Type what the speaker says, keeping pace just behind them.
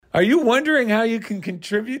Are you wondering how you can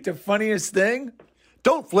contribute to Funniest Thing?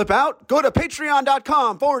 Don't flip out. Go to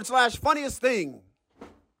patreon.com/funniest thing.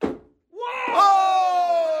 Whoa!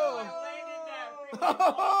 Oh!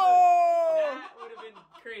 That would have been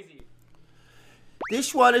crazy.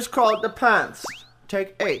 This one is called The Pants.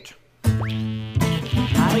 Take 8.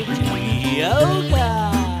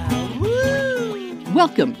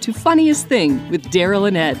 Welcome to Funniest Thing with Daryl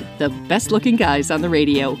and Ed, the best-looking guys on the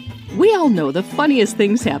radio. We all know the funniest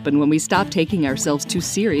things happen when we stop taking ourselves too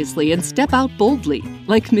seriously and step out boldly,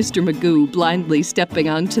 like Mr. Magoo blindly stepping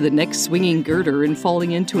onto the next swinging girder and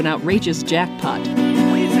falling into an outrageous jackpot.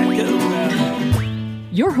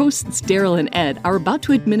 Your hosts, Daryl and Ed, are about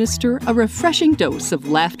to administer a refreshing dose of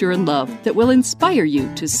laughter and love that will inspire you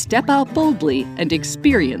to step out boldly and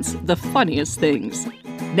experience the funniest things.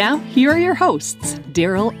 Now, here are your hosts,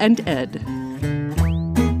 Daryl and Ed.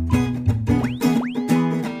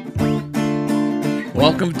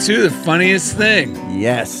 Welcome to The Funniest Thing.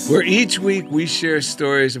 Yes. Where each week we share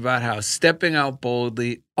stories about how stepping out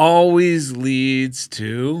boldly always leads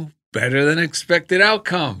to better than expected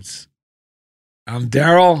outcomes. I'm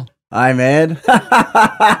Daryl. I'm Ed.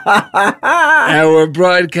 And we're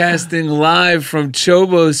broadcasting live from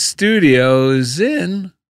Chobo's studios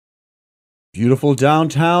in beautiful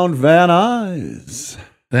downtown Van Nuys.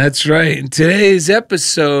 That's right. And today's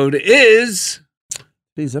episode is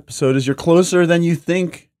You're Closer Than You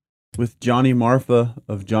Think with Johnny Marfa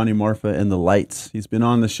of Johnny Marfa and the Lights. He's been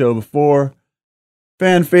on the show before.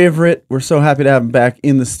 Fan favorite. We're so happy to have him back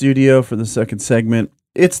in the studio for the second segment.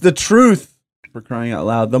 It's the truth, for crying out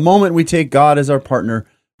loud. The moment we take God as our partner,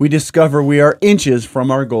 we discover we are inches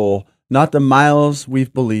from our goal, not the miles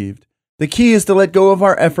we've believed. The key is to let go of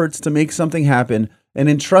our efforts to make something happen and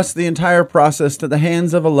entrust the entire process to the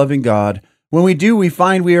hands of a loving God. When we do, we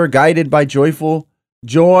find we are guided by joy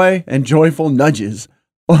and joyful nudges.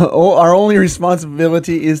 Our only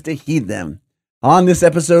responsibility is to heed them. On this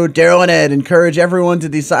episode, Daryl and Ed encourage everyone to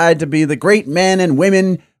decide to be the great men and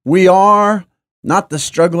women we are, not the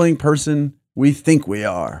struggling person we think we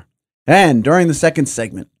are. And during the second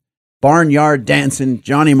segment, Barnyard Dancing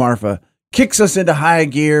Johnny Marfa kicks us into high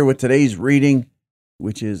gear with today's reading,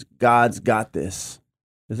 which is God's Got This.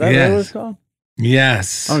 Is that what it's called?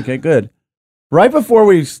 Yes. Okay, good. Right before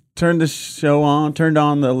we turned the show on, turned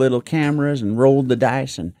on the little cameras and rolled the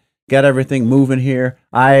dice and got everything moving here,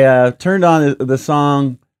 I turned on the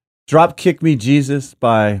song Drop Kick Me Jesus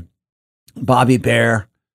by Bobby Bear.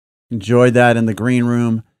 Enjoyed that in the green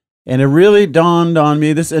room. And it really dawned on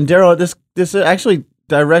me, this is actually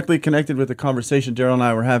directly connected with the conversation Daryl and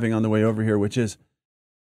I were having on the way over here, which is,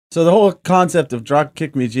 so the whole concept of drop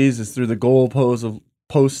kick me Jesus through the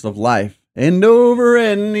goalposts of life, and over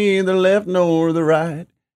and neither left nor the right,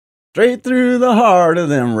 straight through the heart of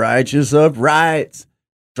them righteous uprights,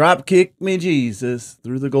 drop kick me Jesus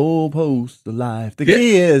through the goalposts of life. The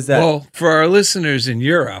key is that, well, for our listeners in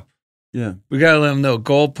Europe, we got to let them know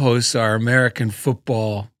goalposts are American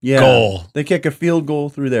football goal. They kick a field goal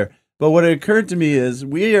through there. But what occurred to me is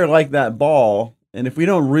we are like that ball, and if we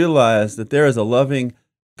don't realize that there is a loving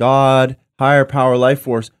God, higher power, life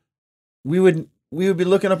force, we would be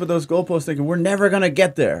looking up at those goalposts thinking we're never going to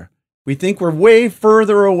get there. We think we're way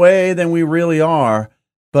further away than we really are.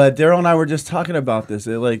 But Daryl and I were just talking about this,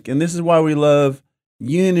 and this is why we love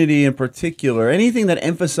unity in particular. Anything that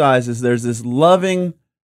emphasizes there's this loving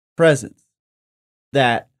presence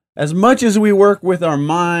that, as much as we work with our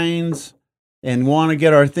minds and want to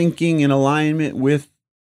get our thinking in alignment with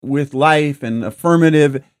life and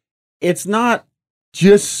affirmative, it's not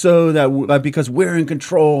just so that because we're in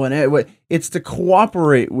control, and it's to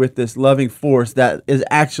cooperate with this loving force that is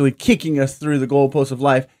actually kicking us through the goalposts of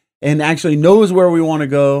life and actually knows where we want to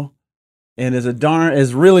go and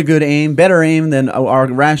is really good aim, better aim than our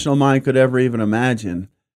rational mind could ever even imagine.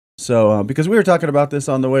 So, because we were talking about this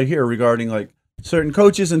on the way here regarding like certain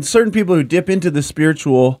coaches and certain people who dip into the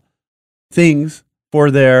spiritual things for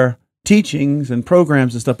their teachings and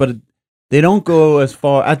programs and stuff, but they don't go as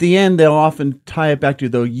far. At the end, they'll often tie it back to,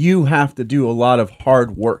 though, you have to do a lot of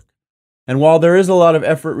hard work. And while there is a lot of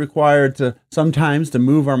effort required to sometimes to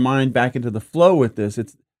move our mind back into the flow with this,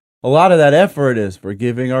 it's a lot of that effort is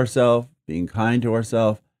forgiving ourselves, being kind to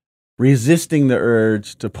ourselves, resisting the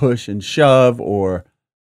urge to push and shove or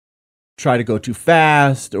try to go too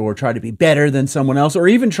fast or try to be better than someone else or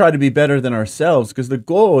even try to be better than ourselves, because the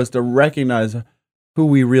goal is to recognize who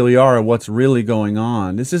we really are and what's really going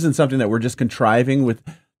on. This isn't something that we're just contriving with.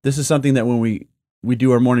 This is something that when we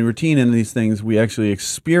do our morning routine and these things, we actually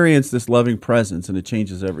experience this loving presence, and it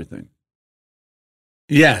changes everything.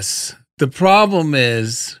 Yes. The problem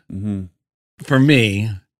is, for me,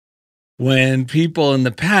 when people in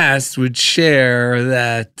the past would share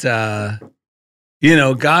that,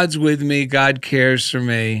 God's with me, God cares for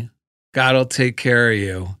me, God will take care of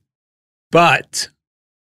you. But,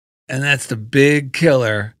 and that's the big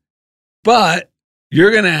killer, but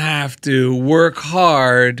you're going to have to work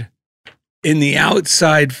hard in the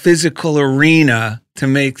outside physical arena to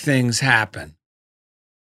make things happen.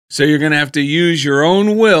 So you're going to have to use your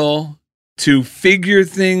own will to figure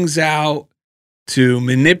things out, to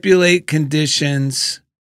manipulate conditions,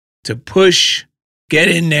 to push, get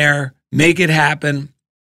in there, make it happen.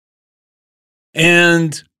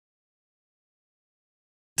 And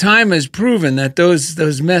time has proven that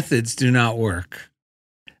those methods do not work.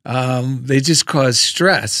 They just cause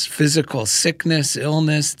stress, physical sickness,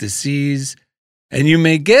 illness, disease, and you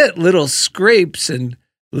may get little scrapes and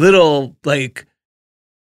a little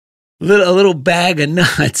bag of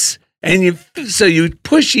nuts, and so you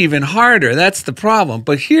push even harder. That's the problem.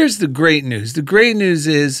 But here's the great news. The great news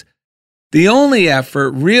is the only effort,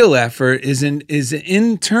 real effort, is an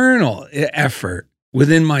internal effort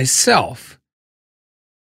within myself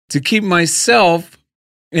to keep myself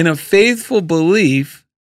in a faithful belief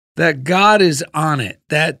that God is on it,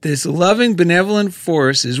 that this loving, benevolent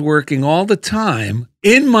force is working all the time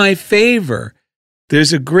in my favor.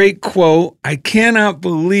 There's a great quote. I cannot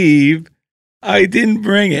believe I didn't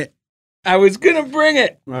bring it. I was going to bring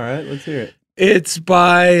it. All right, let's hear it. It's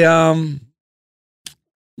by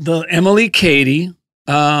the Emily Cady.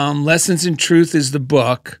 Lessons in Truth is the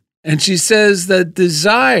book. And she says that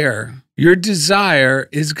your desire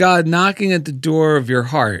is God knocking at the door of your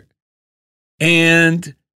heart.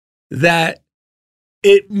 And that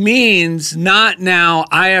it means not now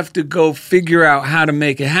I have to go figure out how to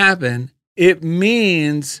make it happen. It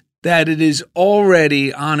means that it is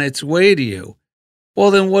already on its way to you. Well,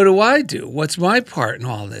 then what do I do? What's my part in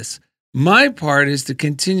all this? My part is to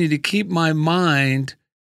continue to keep my mind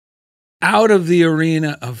out of the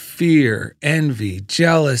arena of fear, envy,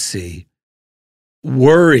 jealousy,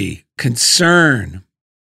 worry, concern.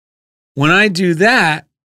 When I do that,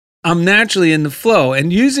 I'm naturally in the flow.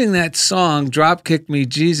 And using that song, Drop Kick Me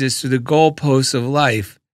Jesus, through the goalposts of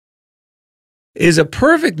life is a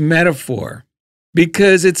perfect metaphor,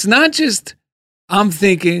 because it's not just I'm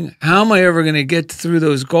thinking, how am I ever going to get through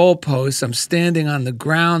those goalposts? I'm standing on the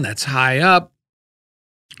ground that's high up.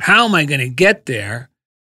 How am I going to get there?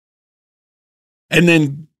 And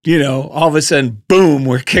then, all of a sudden, boom,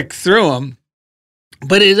 we're kicked through them.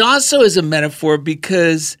 But it also is a metaphor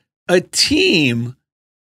because a team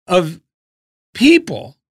of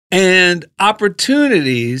people and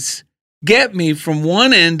opportunities get me from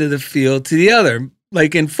one end of the field to the other.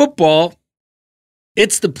 Like in football,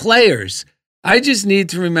 it's the players. I just need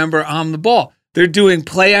to remember I'm the ball. They're doing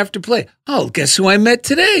play after play. Oh, guess who I met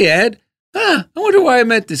today, Ed? I wonder why I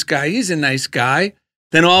met this guy. He's a nice guy.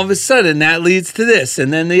 Then all of a sudden that leads to this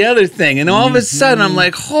and then the other thing. And all of a sudden I'm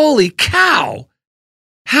like, holy cow,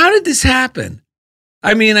 how did this happen?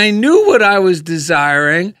 I mean, I knew what I was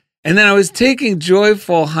desiring, and then I was taking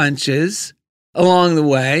joyful hunches along the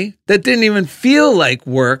way that didn't even feel like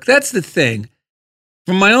work. That's the thing.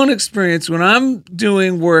 From my own experience, when I'm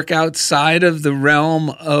doing work outside of the realm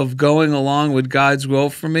of going along with God's will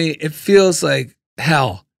for me, it feels like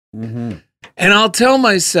hell. Mm-hmm. And I'll tell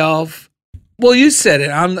myself, well, you said it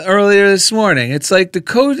earlier this morning. It's like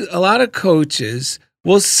a lot of coaches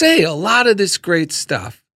will say a lot of this great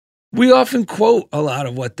stuff. We often quote a lot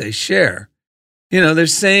of what they share. They're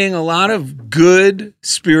saying a lot of good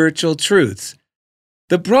spiritual truths.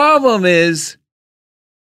 The problem is,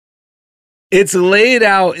 it's laid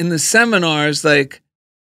out in the seminars like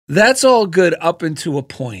that's all good up until a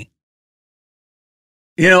point.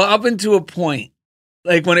 Up until a point.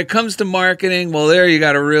 Like when it comes to marketing, well, there you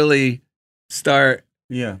got to really start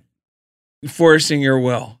forcing your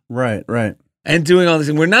will. Right. And doing all this.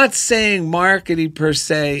 And we're not saying marketing per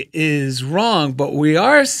se is wrong, but we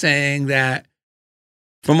are saying that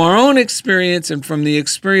from our own experience and from the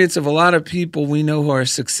experience of a lot of people we know who are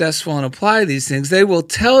successful and apply these things, they will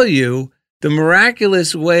tell you the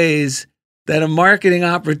miraculous ways that a marketing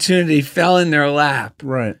opportunity fell in their lap.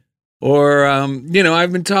 Right. Or,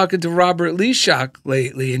 I've been talking to Robert Leashock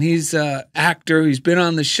lately, and he's an actor. He's been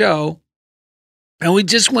on the show. And we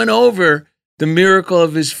just went over the miracle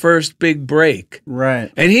of his first big break.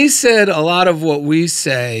 Right. And he said a lot of what we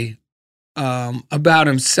say about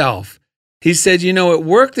himself. He said, it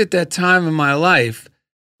worked at that time in my life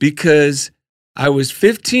because I was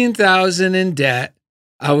 $15,000 in debt.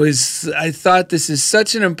 I thought this is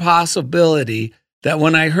such an impossibility that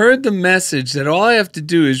when I heard the message that all I have to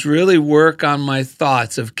do is really work on my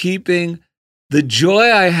thoughts of keeping the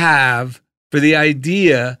joy I have for the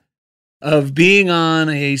idea of being on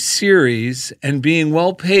a series and being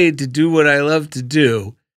well paid to do what I love to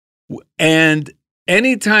do. And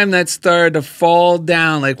anytime that started to fall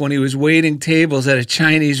down, like when he was waiting tables at a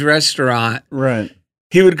Chinese restaurant, Right.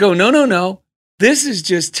 he would go, no, this is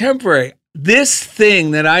just temporary. This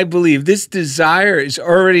thing that I believe, this desire is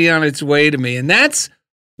already on its way to me. And that's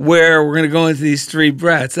where we're going to go into these 3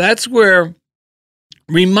 breaths. That's where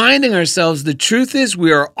reminding ourselves the truth is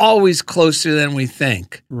we are always closer than we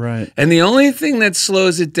think. Right. And the only thing that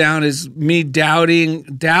slows it down is me doubting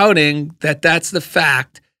that that's the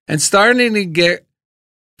fact and starting to get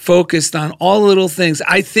focused on all little things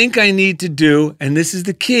I think I need to do. And this is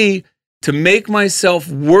the key, to make myself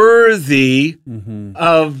worthy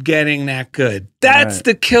of getting that good. That's Right.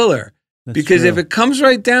 the killer. That's Because true. if it comes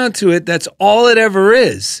right down to it, that's all it ever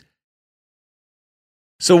is.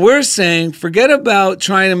 So we're saying, forget about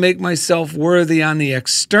trying to make myself worthy on the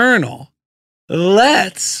external.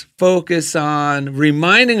 Let's focus on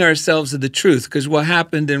reminding ourselves of the truth. Because what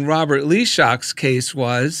happened in Robert Leashock's case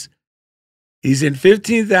was he's in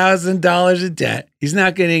 $15,000 of debt. He's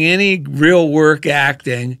not getting any real work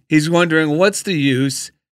acting. He's wondering, what's the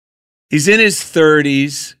use? He's in his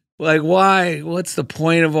 30s. Like, why? What's the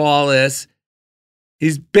point of all this?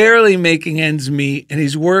 He's barely making ends meet, and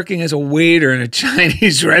he's working as a waiter in a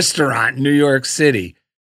Chinese restaurant in New York City.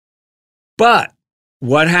 But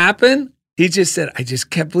what happened? He just said, I just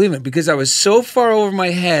kept believing it because I was so far over my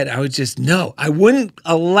head. I would just, no, I wouldn't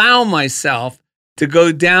allow myself to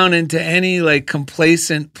go down into any like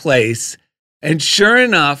complacent place. And sure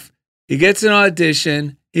enough, he gets an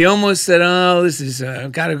audition. He almost said, oh, this is,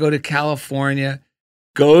 I've got to go to California.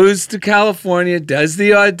 Goes to California, does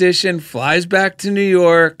the audition, flies back to New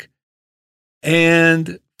York.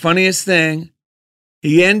 And funniest thing,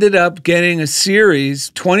 he ended up getting a series,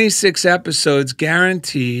 26 episodes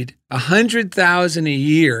guaranteed, $100,000 a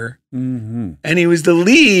year. Mm-hmm. And he was the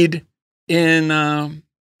lead in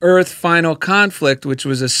Earth Final Conflict, which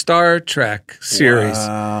was a Star Trek series.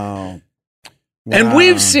 Wow. And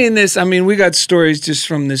we've seen this. I mean, we got stories just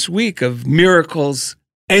from this week of miracles.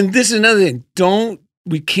 And this is another thing.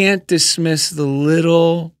 We can't dismiss the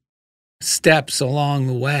little steps along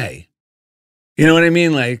the way. You know what I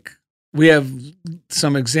mean? Like, we have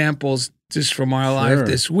some examples just from our life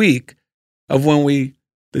this week of when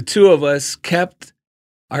the two of us kept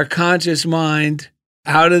our conscious mind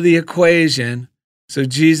out of the equation so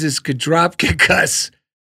Jesus could drop kick us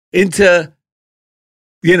into,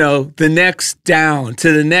 the next down,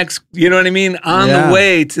 to the next, you know what I mean? On the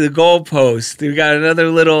way to the goalpost. We got another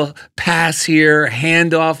little pass here,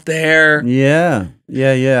 handoff there. Yeah.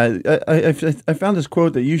 I found this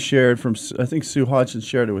quote that you shared from, I think Sue Hodgson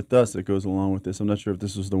shared it with us that goes along with this. I'm not sure if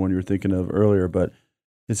this was the one you were thinking of earlier, but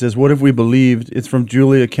it says, what if we believed, it's from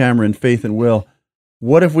Julia Cameron, Faith and Will.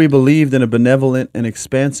 What if we believed in a benevolent and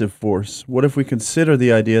expansive force? What if we consider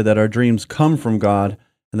the idea that our dreams come from God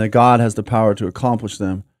and that God has the power to accomplish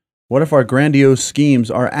them? What if our grandiose schemes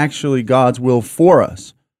are actually God's will for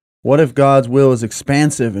us? What if God's will is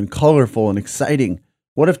expansive and colorful and exciting?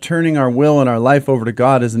 What if turning our will and our life over to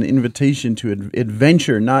God is an invitation to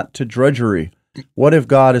adventure, not to drudgery? What if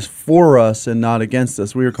God is for us and not against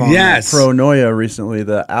us? We were calling that pronoia recently,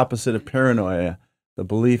 the opposite of paranoia, the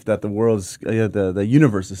belief that the world's, the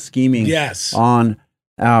universe is scheming on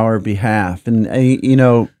our behalf. And,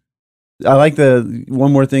 I like the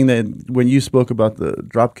one more thing that when you spoke about the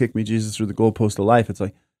drop kick me Jesus through the goalpost of life, it's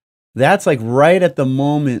like, that's like right at the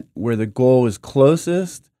moment where the goal is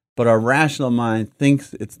closest, but our rational mind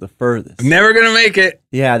thinks it's the furthest. Never going to make it.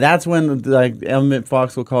 Yeah, that's when, like Emmett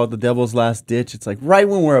Fox will call it the devil's last ditch. It's like right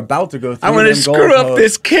when we're about to go through I'm going to screw up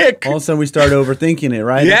this kick. All of a sudden we start overthinking it,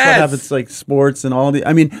 right? Yes. That's what happens like sports and all the,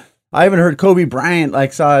 I mean, I even heard Kobe Bryant,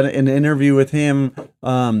 like saw an interview with him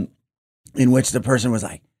in which the person was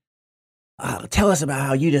like, tell us about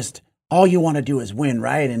how you just, all you want to do is win,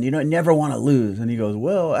 right? And you never want to lose. And he goes,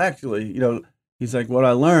 well, actually, he's like, what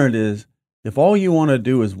I learned is if all you want to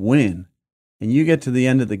do is win and you get to the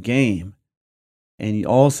end of the game and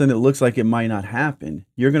all of a sudden it looks like it might not happen,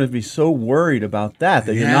 you're going to be so worried about that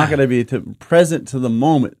you're not going to be present to the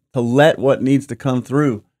moment to let what needs to come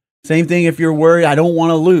through. Same thing if you're worried, I don't want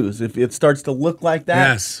to lose. If it starts to look like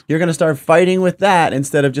that, you're going to start fighting with that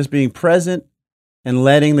instead of just being present and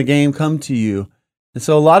letting the game come to you. And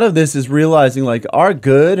so a lot of this is realizing like our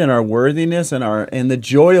good and our worthiness and the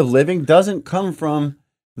joy of living doesn't come from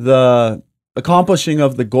the accomplishing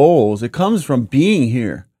of the goals. It comes from being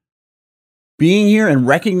here and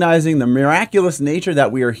recognizing the miraculous nature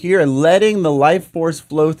that we are here and letting the life force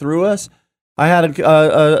flow through us. I had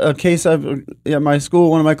a case at my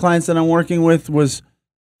school. One of my clients that I'm working with was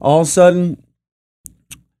all of a sudden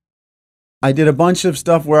I did a bunch of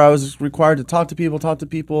stuff where I was required to talk to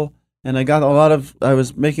people, and I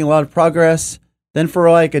was making a lot of progress. Then for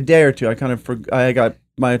like a day or two,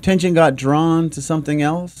 my attention got drawn to something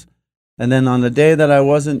else. And then on the day that I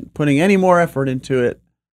wasn't putting any more effort into it,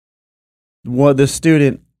 the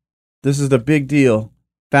student, this is the big deal,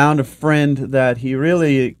 found a friend that he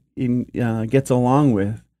really gets along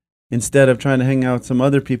with, instead of trying to hang out with some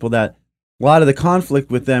other people that a lot of the conflict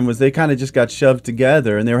with them was they kind of just got shoved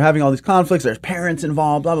together, and they were having all these conflicts. There's parents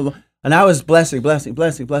involved, blah, blah, blah. And I was blessing.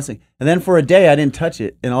 And then for a day, I didn't touch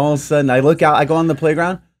it. And all of a sudden, I look out, I go on the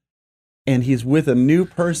playground, and he's with a new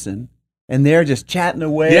person, and they're just chatting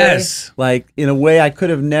away. Yes. Like, in a way I could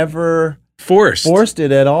have never forced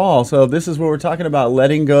it at all. So this is what we're talking about,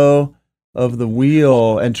 letting go of the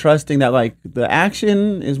wheel and trusting that, like, the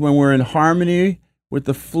action is when we're in harmony with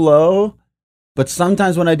the flow. But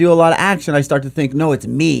sometimes when I do a lot of action, I start to think, no, it's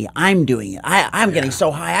me. I'm doing it. I'm getting so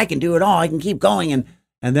high. I can do it all. I can keep going.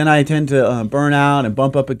 And then I tend to burn out and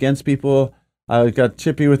bump up against people. I got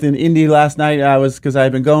chippy with an indie last night. Because I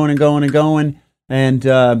had been going. And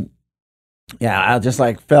I just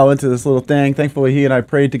like fell into this little thing. Thankfully, he and I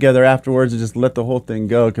prayed together afterwards and just let the whole thing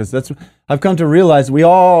go. Because I've come to realize we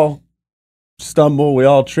all stumble, we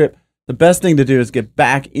all trip. The best thing to do is get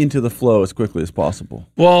back into the flow as quickly as possible.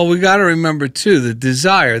 Well, we got to remember too the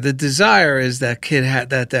desire. The desire is that kid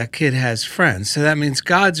that kid has friends, so that means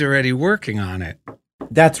God's already working on it.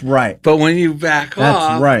 That's right. But when you back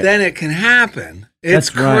off, then it can happen. It's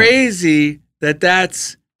crazy that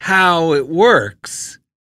that's how it works.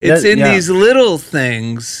 It's these little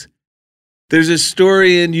things. There's a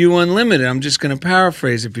story in You Unlimited. I'm just going to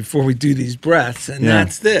paraphrase it before we do these breaths, and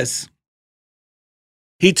that's this.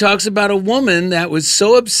 He talks about a woman that was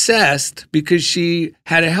so obsessed because she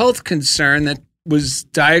had a health concern that was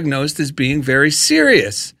diagnosed as being very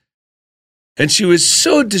serious. And she was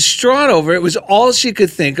so distraught over it. It was all she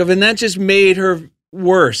could think of, and that just made her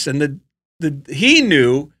worse. And he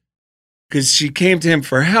knew, because she came to him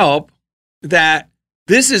for help, that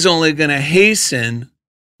this is only going to hasten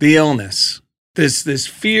the illness, this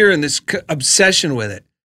fear and this obsession with it.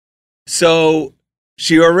 So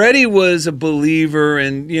she already was a believer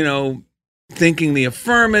and, thinking the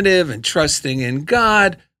affirmative and trusting in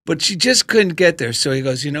God, but she just couldn't get there. So he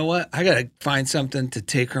goes, you know what? I got to find something to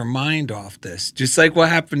take her mind off this, just like what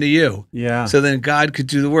happened to you. Yeah. So then God could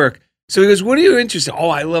do the work. So he goes, what are you interested in? Oh,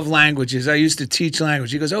 I love languages. I used to teach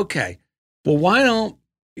language. He goes, okay, well, why don't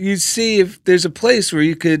you see if there's a place where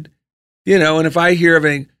you could, and if I hear of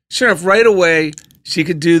anything, sure enough, right away, she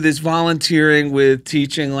could do this volunteering with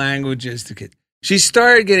teaching languages to kids. She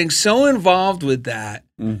started getting so involved with that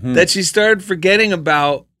that she started forgetting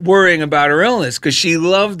about worrying about her illness because she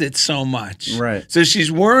loved it so much. Right. So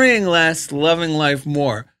she's worrying less, loving life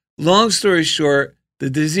more. Long story short, the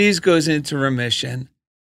disease goes into remission.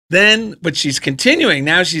 But she's continuing.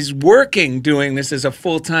 Now she's working, doing this as a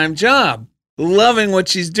full-time job, loving what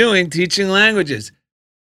she's doing, teaching languages.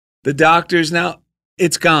 The doctors now,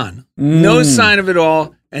 it's gone. No sign of it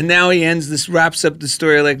all. And now wraps up the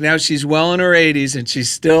story like now she's well in her 80s and she's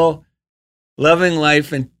still loving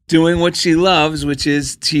life and doing what she loves, which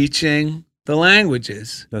is teaching the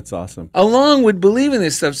languages. That's awesome. Along with believing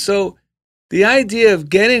this stuff. So the idea of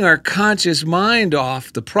getting our conscious mind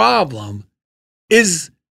off the problem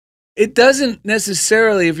it doesn't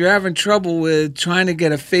necessarily, if you're having trouble with trying to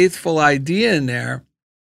get a faithful idea in there,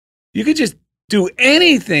 you could just do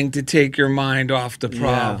anything to take your mind off the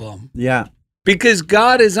problem. Yeah. Because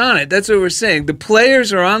God is on it. That's what we're saying. The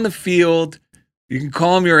players are on the field. You can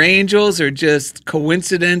call them your angels or just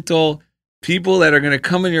coincidental people that are going to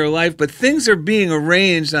come in your life. But things are being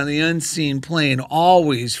arranged on the unseen plane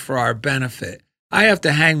always for our benefit. I have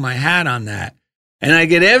to hang my hat on that. And I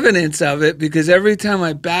get evidence of it because every time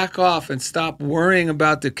I back off and stop worrying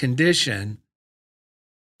about the condition,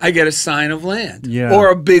 I get a sign of land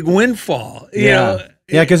or a big windfall. Yeah,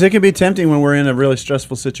 because it can be tempting when we're in a really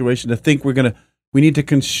stressful situation to think we need to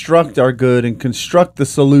construct our good and construct the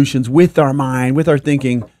solutions with our mind, with our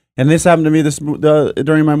thinking. And this happened to me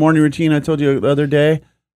during my morning routine. I told you the other day,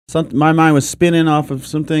 my mind was spinning off of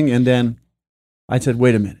something, and then I said,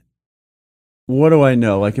 wait a minute. What do I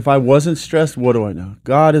know? Like, if I wasn't stressed, what do I know?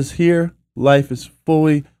 God is here. Life is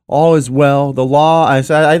fully, all is well. The law, I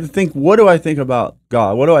think, what do I think about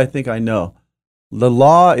God? What do I think I know? The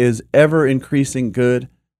law is ever increasing good.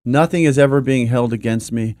 Nothing is ever being held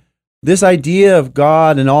against me. This idea of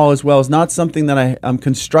God and all is well is not something that I'm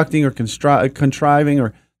constructing or contriving,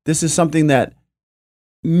 or this is something that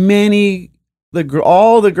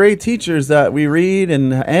all the great teachers that we read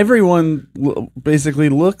and everyone basically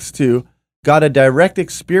looks to got a direct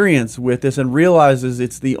experience with this and realizes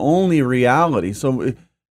it's the only reality. So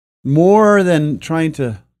more than trying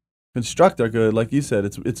to construct our good, like you said,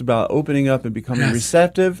 it's about opening up and becoming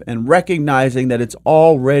receptive and recognizing that it's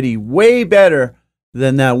already way better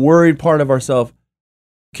than that worried part of ourselves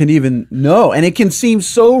can even know. And it can seem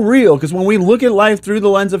so real because when we look at life through the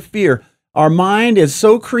lens of fear, our mind is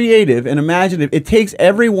so creative and imaginative. It takes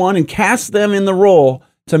everyone and casts them in the role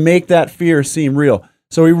to make that fear seem real.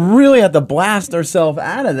 So we really have to blast ourselves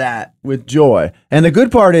out of that with joy. And the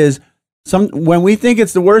good part is, when we think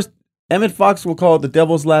it's the worst, Emmett Fox will call it the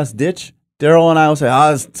devil's last ditch. Daryl and I will say,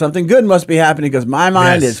 something good must be happening because my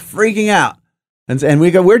mind is freaking out. And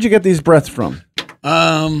we go, where'd you get these breaths from?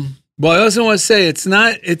 Well, I also want to say it's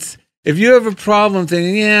if you have a problem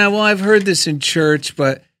thinking, I've heard this in church,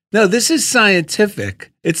 but no, this is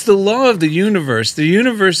scientific. It's the law of the universe. The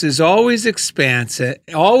universe is always expansive,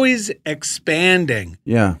 always expanding.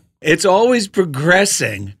 Yeah. It's always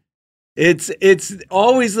progressing. It's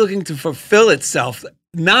always looking to fulfill itself,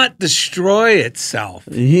 not destroy itself.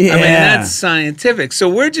 Yeah. I mean, that's scientific. So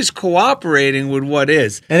we're just cooperating with what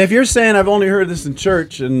is. And if you're saying, I've only heard this in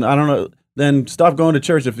church, and I don't know, then stop going to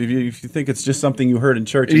church if you think it's just something you heard in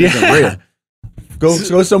church and isn't real.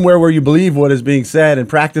 Go somewhere where you believe what is being said and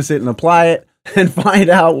practice it and apply it and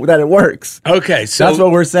find out that it works. Okay, so that's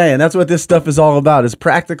what we're saying. That's what this stuff is all about, is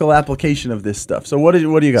practical application of this stuff. So what do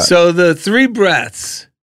you got? So the 3 breaths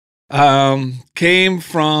came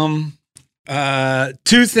from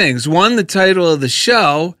 2 things. One, the title of the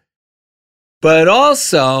show, but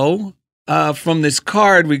also from this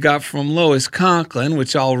card we got from Lois Conklin,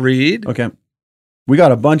 which I'll read. Okay. We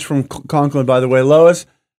got a bunch from Conklin, by the way. Lois,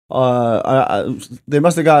 they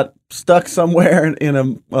must have got stuck somewhere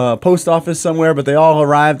in a post office somewhere, but they all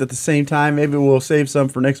arrived at the same time. Maybe we'll save some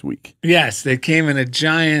for next week. Yes, they came in a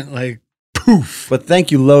giant, poof. But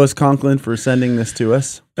thank you, Lois Conklin, for sending this to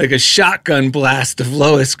us. Like a shotgun blast of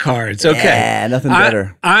Lois cards. Okay. Yeah, nothing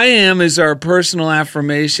better. I am is our personal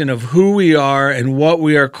affirmation of who we are and what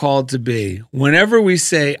we are called to be. Whenever we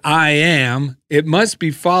say I am, it must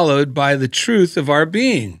be followed by the truth of our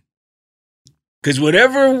being. Because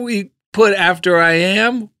whatever we put after I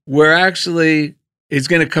am, it's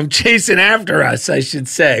going to come chasing after us, I should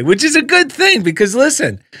say, which is a good thing because,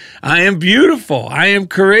 listen, I am beautiful. I am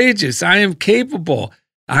courageous. I am capable.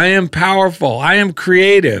 I am powerful. I am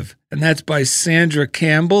creative. And that's by Sandra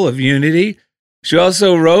Campbell of Unity. She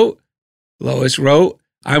also Lois wrote,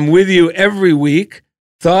 I'm with you every week.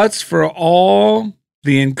 Thanks for all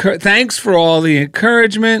the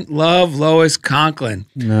encouragement. Love, Lois Conklin.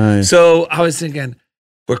 Nice. So I was thinking,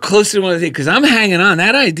 we're closer to one of the things, because I'm hanging on.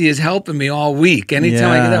 That idea is helping me all week.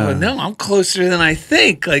 Anytime I get that, but no, I'm closer than I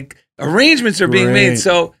think. Arrangements are being made.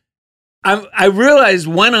 So I realize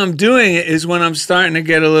when I'm doing it is when I'm starting to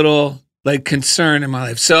get a little concern in my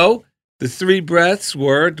life. So the 3 breaths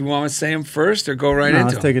were, do you want to say them first or go into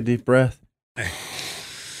let's them? take a deep breath.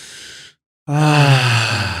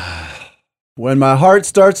 When my heart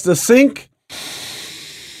starts to sink,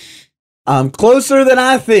 I'm closer than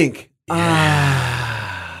I think.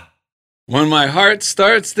 When my heart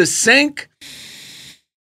starts to sink,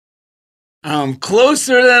 I'm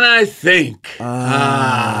closer than I think.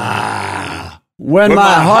 When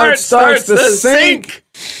my heart starts to sink,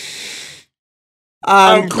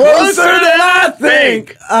 I'm closer than I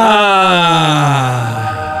think.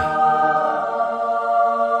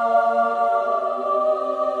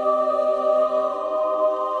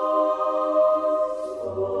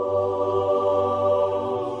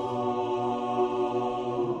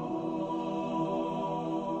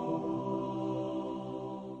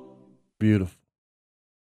 Beautiful.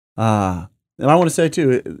 And I want to say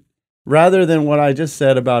too, rather than what I just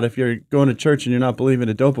said about if you're going to church and you're not believing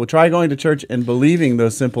it, don't try going to church and believing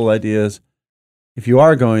those simple ideas. If you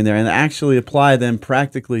are going there, and actually apply them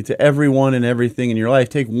practically to everyone and everything in your life,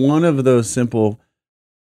 take one of those simple.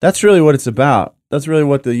 That's really what it's about. That's really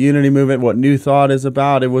what the Unity movement, what New Thought is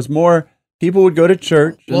about. It was more people would go to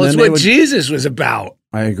church. Well, it's what Jesus was about.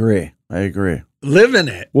 I agree. Living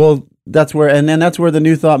it. Well, that's where the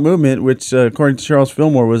New Thought movement, which according to Charles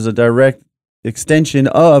Fillmore was a direct extension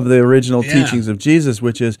of the original teachings of Jesus,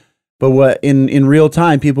 which is, but what in real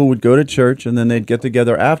time, people would go to church and then they'd get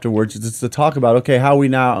together afterwards just to talk about, okay, how we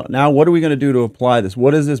now what are we going to do to apply this?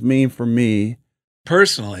 What does this mean for me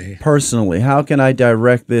personally? How can I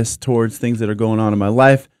direct this towards things that are going on in my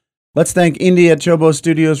life? Let's thank Indy at Chobo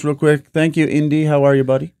Studios real quick. Thank you, Indy. How are you,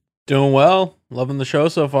 buddy? Doing well. Loving the show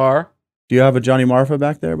so far. Do you have a Johnny Marfa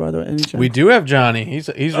back there, by the way? Any chance? We do have Johnny. He's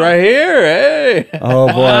right here. Hey. Oh,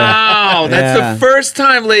 boy. Wow, that's Yeah. the first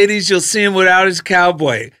time, ladies, you'll see him without his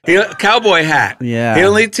cowboy hat. Yeah. He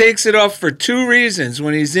only takes it off for 2 reasons: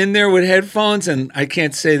 when he's in there with headphones, and I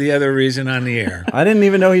can't say the other reason on the air. I didn't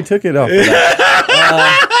even know he took it off. For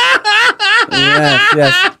that.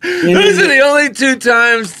 Yes. Those are the only 2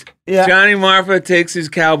 times Yeah. Johnny Marfa takes his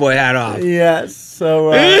cowboy hat off. Yes.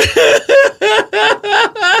 So, yes.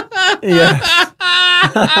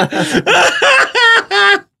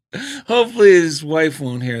 Hopefully his wife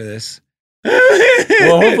won't hear this.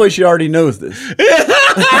 Well, hopefully she already knows this.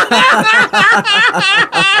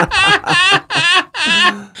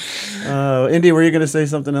 Indy, were you going to say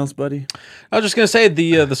something else, buddy? I was just gonna say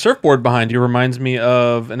the surfboard behind you reminds me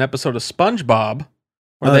of an episode of SpongeBob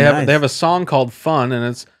where nice. they have a song called "Fun" and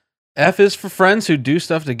it's F is for friends who do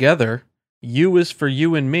stuff together, U is for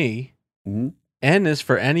you and me, Mhm. N is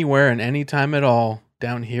for anywhere and anytime at all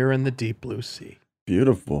down here in the deep blue sea.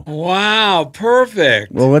 Beautiful. Wow,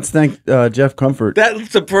 perfect. Well, let's thank Jeff Comfort. That's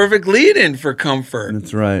the perfect lead-in for Comfort.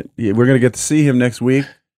 That's right. Yeah, we're going to get to see him next week.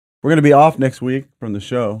 We're going to be off next week from the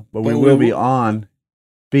show, but we will be on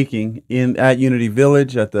speaking at Unity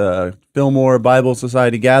Village at the Fillmore Bible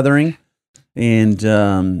Society gathering, and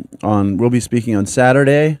we'll be speaking on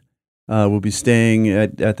Saturday. We'll be staying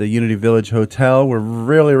at the Unity Village Hotel. We're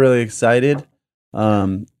really, really excited.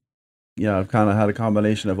 I've kind of had a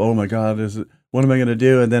combination of, oh my God, what am I going to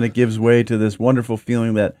do? And then it gives way to this wonderful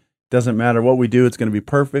feeling that doesn't matter what we do, it's going to be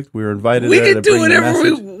perfect. We were invited We there can to do bring the whatever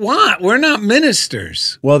we message. want. We're not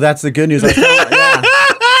ministers. Well, that's the good news. Yeah.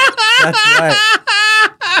 That's right.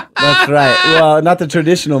 That's right. Well, not the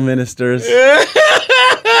traditional ministers.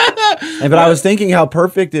 But I was thinking how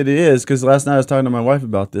perfect it is, because last night I was talking to my wife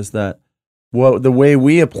about this, that the way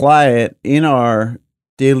we apply it in our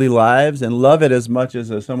daily lives and love it as much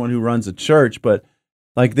as someone who runs a church, but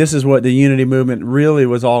like this is what the Unity movement really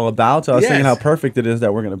was all about. So I was thinking how perfect it is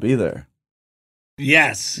that we're going to be there.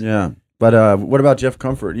 Yes. Yeah. But what about Jeff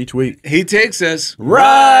Comfort each week? He takes us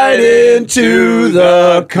Right into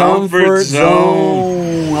the comfort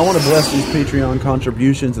zone. I want to bless these Patreon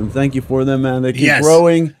contributions and thank you for them, man. They keep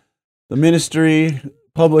growing. The ministry,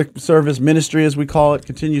 public service ministry, as we call it,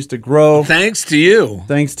 continues to grow. Thanks to you.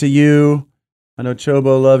 Thanks to you. I know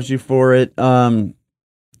Chobo loves you for it.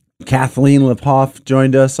 Kathleen Lepoff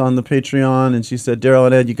joined us on the Patreon, and she said, Daryl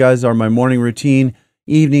and Ed, you guys are my morning routine,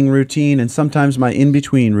 evening routine, and sometimes my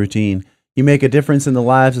in-between routine. You make a difference in the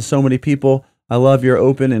lives of so many people. I love your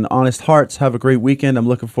open and honest hearts. Have a great weekend. I'm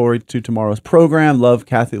looking forward to tomorrow's program. Love,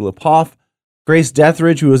 Kathy Lepoff. Grace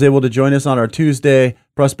Deathridge, who was able to join us on our Tuesday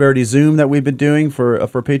Prosperity Zoom that we've been doing for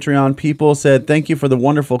Patreon people, said, thank you for the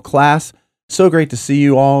wonderful class. So great to see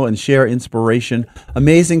you all and share inspiration.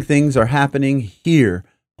 Amazing things are happening here,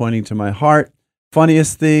 pointing to my heart.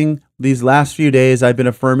 Funniest thing, these last few days I've been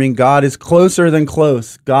affirming God is closer than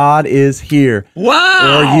close. God is here.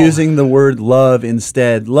 Wow. Or using the word love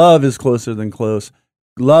instead. Love is closer than close.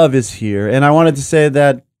 Love is here. And I wanted to say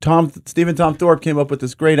that Stephen Tom Thorpe came up with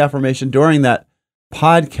this great affirmation during that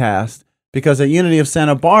podcast, because at Unity of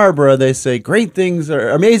Santa Barbara, they say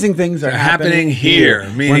amazing things are happening here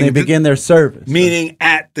when they begin their service. Meaning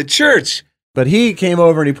at the church. But he came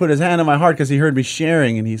over and he put his hand on my heart because he heard me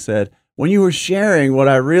sharing, and he said, when you were sharing, what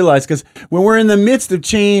I realized, because when we're in the midst of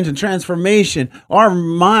change and transformation, our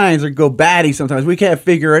minds go batty sometimes. We can't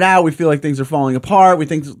figure it out. We feel like things are falling apart. We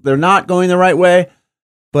think they're not going the right way.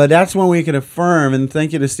 But that's when we can affirm, and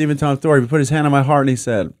thank you to Stephen Tom Thorpe. He put his hand on my heart and he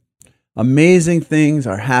said, amazing things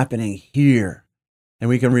are happening here. And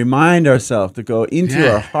we can remind ourselves to go into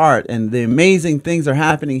our heart, and the amazing things are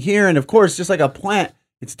happening here. And of course, just like a plant,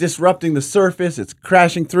 it's disrupting the surface, it's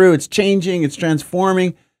crashing through, it's changing, it's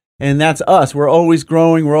transforming. And that's us. We're always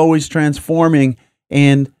growing, we're always transforming.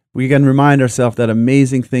 And we can remind ourselves that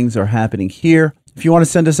amazing things are happening here. If you want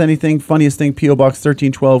to send us anything, funniest thing, P.O. Box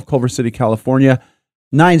 1312, Culver City, California,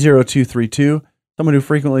 90232. Someone who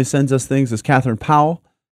frequently sends us things is Catherine Powell.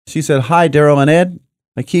 She said, hi, Daryl and Ed.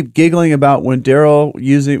 I keep giggling about when Daryl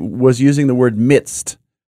was using the word midst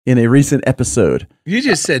in a recent episode. You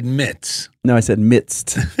just said mitts. No, I said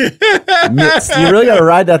midst. Midst. You really got to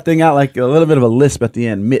ride that thing out like a little bit of a lisp at the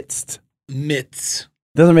end. Midst. Mitts.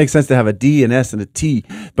 Doesn't make sense to have a D, an S, and a T.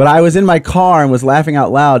 But I was in my car and was laughing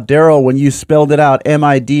out loud. Daryl, when you spelled it out,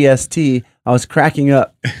 M-I-D-S-T, I was cracking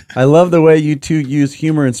up. I love the way you two use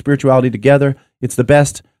humor and spirituality together. It's the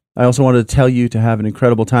best. I also wanted to tell you to have an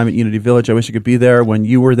incredible time at Unity Village. I wish I could be there when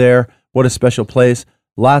you were there. What a special place.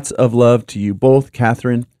 Lots of love to you both,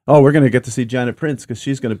 Catherine. Oh, we're going to get to see Janet Prince because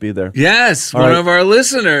she's going to be there. Yes, All one right. of our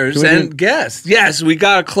listeners Should we and do- guests. Yes, we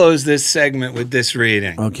got to close this segment with this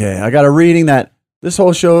reading. Okay, I got a reading that this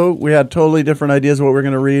whole show, we had totally different ideas of what we're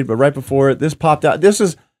going to read, but right before it, this popped out.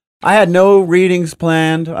 I had no readings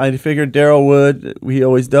planned. I figured Daryl would. He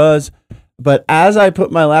always does. But as I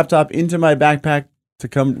put my laptop into my backpack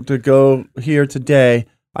to go here today,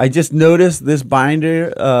 I just noticed this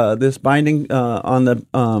binding on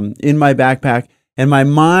the in my backpack, and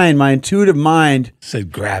my intuitive mind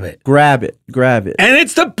Said grab it. grab it. And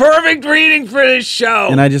it's the perfect reading for this show.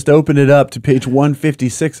 And I just opened it up to page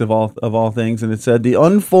 156 of all things, and it said the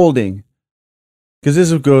unfolding, because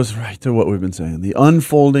this goes right to what we've been saying, the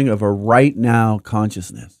unfolding of a right now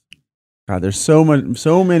consciousness. God, there's so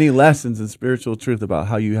many lessons in spiritual truth about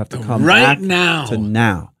how you have to come right back now to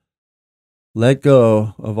now. Let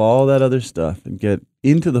go of all that other stuff and get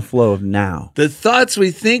into the flow of now. The thoughts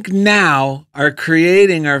we think now are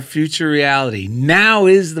creating our future reality. Now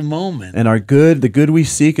is the moment. And the good we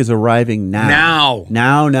seek is arriving now.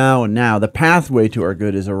 Now. The pathway to our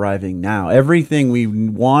good is arriving now. Everything we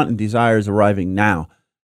want and desire is arriving now.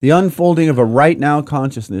 The unfolding of a right now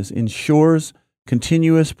consciousness ensures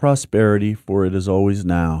continuous prosperity, for it is always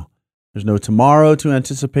now. There's no tomorrow to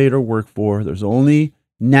anticipate or work for. There's only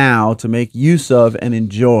now to make use of and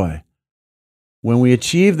enjoy. When we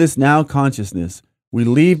achieve this now consciousness, we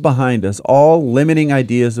leave behind us all limiting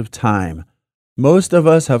ideas of time. Most of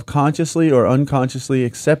us have consciously or unconsciously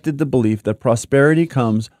accepted the belief that prosperity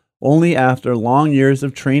comes only after long years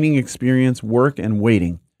of training, experience, work, and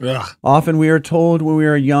waiting. Ugh. Often we are told when we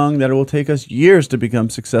are young that it will take us years to become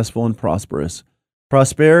successful and prosperous.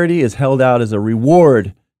 Prosperity is held out as a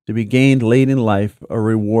reward to be gained late in life, a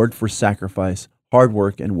reward for sacrifice, hard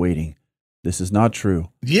work, and waiting. This is not true.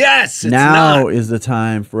 Yes, it's Now not. is the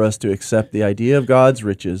time for us to accept the idea of God's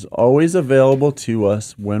riches, always available to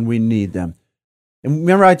us when we need them. And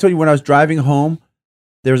remember I told you when I was driving home,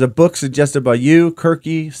 there was a book suggested by you,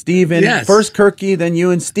 Kirky, Stephen. Yes. First Kirky, then you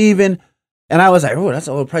and Stephen. And I was like, oh, that's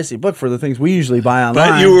a little pricey book for the things we usually buy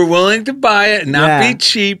online. But you were willing to buy it and not Yeah. be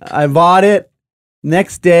cheap. I bought it.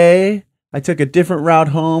 Next day, I took a different route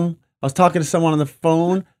home. I was talking to someone on the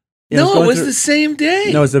phone. No, it was the same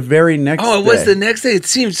day. No, it was the very next day. Oh, it was the next day. It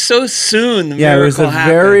seemed so soon. The Yeah, it was miracle the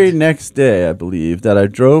happened. very next day, I believe, that I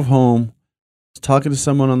drove home, was talking to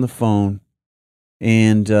someone on the phone,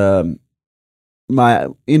 and my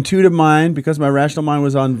intuitive mind, because my rational mind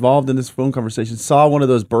was involved in this phone conversation, saw one of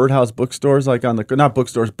those birdhouse bookstores, like on the, not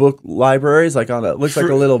bookstores, book libraries, like on a, looks like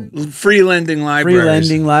a little free lending library. free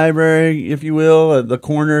lending library, if you will, at the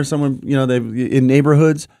corner, someone, they in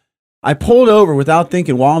neighborhoods. I pulled over without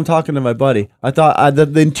thinking while I'm talking to my buddy. I thought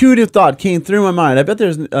the intuitive thought came through my mind. I bet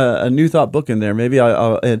there's a New Thought book in there. Maybe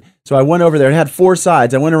and so I went over there. It had 4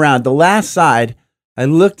 sides. I went around. The last side, I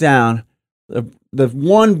looked down. The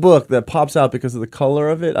one book that pops out because of the color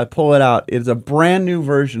of it, I pull it out. It's a brand new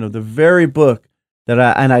version of the very book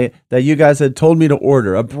that you guys had told me to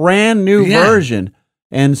order. A brand new version.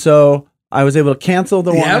 And so I was able to cancel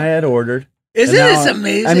the one I had ordered. Isn't this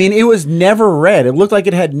amazing? I mean, it was never read. It looked like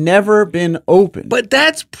it had never been opened. But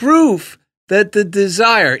that's proof that the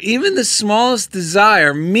desire, even the smallest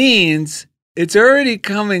desire, means it's already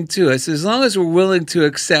coming to us as long as we're willing to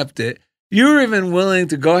accept it. You're even willing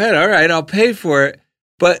to go ahead. All right, I'll pay for it.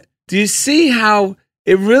 But do you see how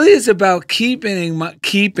it really is about keeping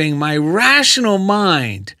my rational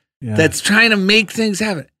mind that's trying to make things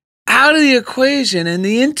happen out of the equation, and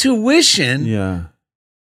the intuition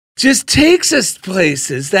just takes us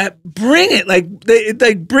places that bring it,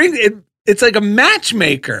 bring it. It's like a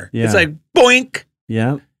matchmaker. Yeah. It's like boink.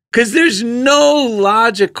 Yeah. Because there's no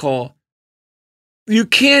logical. You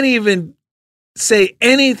can't even say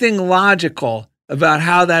anything logical about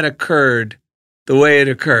how that occurred the way it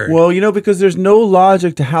occurred. Well, because there's no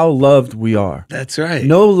logic to how loved we are. That's right.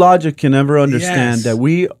 No logic can ever understand that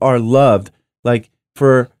we are loved. Like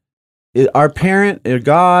for our parent, or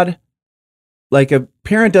God, like a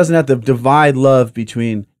parent doesn't have to divide love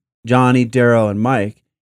between Johnny, Daryl, and Mike.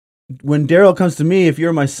 When Daryl comes to me, if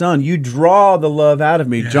you're my son, you draw the love out of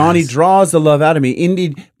me. Yes. Johnny draws the love out of me.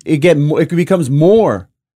 Indeed, it becomes more,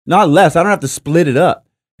 not less. I don't have to split it up.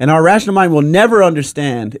 And our rational mind will never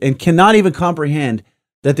understand and cannot even comprehend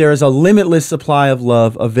that there is a limitless supply of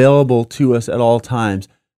love available to us at all times.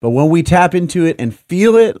 But when we tap into it and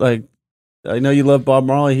feel it, like I know you love Bob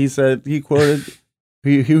Marley. He quoted,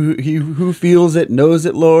 he who feels it knows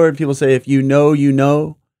it, Lord. People say, if you know, you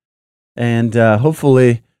know. And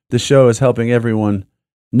hopefully the show is helping everyone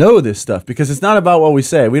know this stuff, because it's not about what we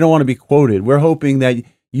say. We don't want to be quoted. We're hoping that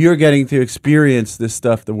you're getting to experience this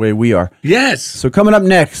stuff the way we are. Yes. So coming up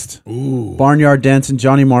next, Ooh. Barnyard Dancing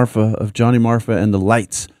Johnny Marfa of Johnny Marfa and the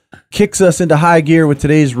Lights kicks us into high gear with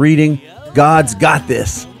today's reading, God's Got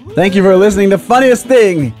This. Thank you for listening to Funniest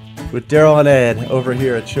Thing with Daryl and Ed over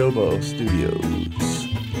here at Chobo Studios.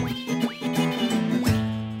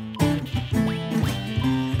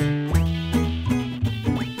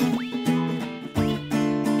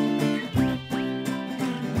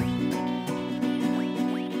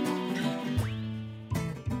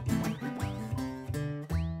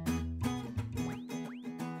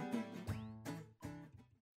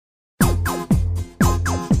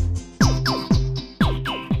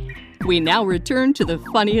 We now return to the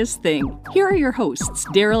funniest thing. Here are your hosts,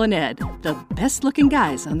 Daryl and Ed, the best looking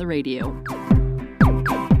guys on the radio.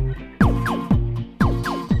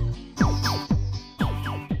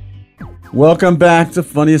 Welcome back to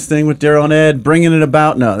Funniest Thing with Daryl and Ed, bringing it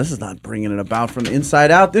about. No, this is not bringing it about from the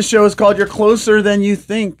inside out. This show is called You're Closer Than You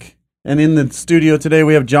Think. And in the studio today,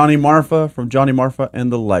 we have Johnny Marfa from Johnny Marfa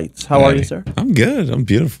and the Lights. How are you, sir? I'm good. I'm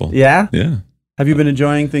beautiful. Yeah? Yeah. Have you been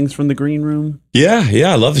enjoying things from the green room? Yeah.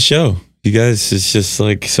 I love the show. You guys, it's just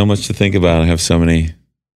like so much to think about. I have so many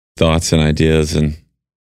thoughts and ideas, and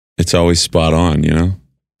it's always spot on, you know?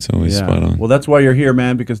 It's always spot on. Well, that's why you're here,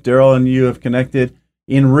 man, because Daryl and you have connected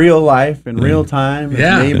in real life, in real time,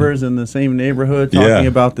 as neighbors in the same neighborhood, talking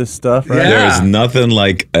about this stuff, right? There is nothing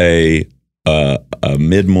like a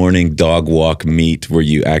mid-morning dog walk meet where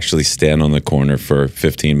you actually stand on the corner for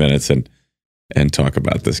 15 minutes and talk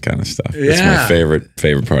about this kind of stuff. It's my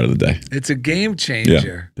favorite part of the day. It's a game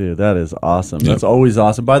changer. Dude, that is awesome. That's always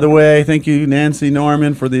awesome. By the way, thank you, Nancy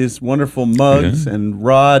Norman, for these wonderful mugs, and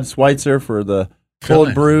Rod Schweitzer for the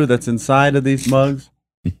cold brew that's inside of these mugs.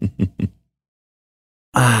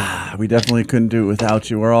 We definitely couldn't do it without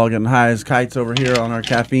you. We're all getting high as kites over here on our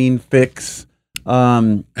caffeine fix.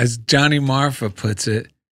 As Johnny Marfa puts it,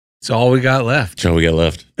 it's all we got left. It's all we got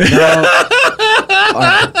left.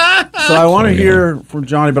 So I want to hear from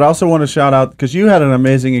Johnny, but I also want to shout out, because you had an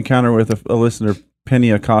amazing encounter with a listener, Penny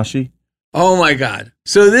Akashi. Oh, my God.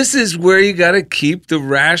 So this is where you got to keep the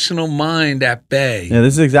rational mind at bay. Yeah,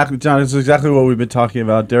 this is exactly, John, this is exactly what we've been talking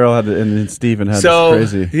about. Daryl had and Steven had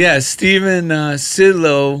this crazy. Yeah, Steven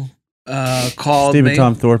Sidlow called Stephen me.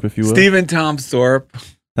 Tom Thorpe, if you will. Stephen Tom Thorpe.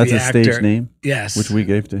 That's his actor. stage name. Yes. Which we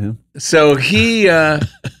gave to him. So he... and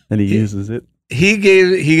he uses it. He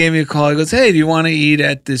gave me a call. He goes, "Hey, do you want to eat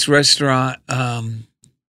at this restaurant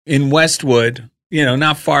in Westwood? You know,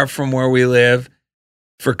 not far from where we live,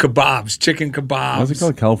 for kebabs, chicken kebabs. What's it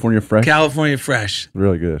called? California Fresh? California Fresh.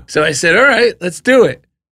 Really good. So I said, all right, let's do it.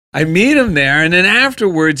 I meet him there, and then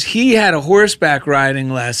afterwards, he had a horseback riding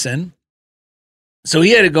lesson. So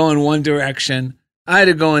he had to go in one direction. I had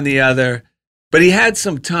to go in the other. But he had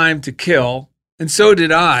some time to kill, and so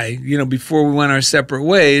did I, you know, before we went our separate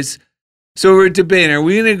ways. So we were debating, are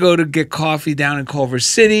we going to go to get coffee down in Culver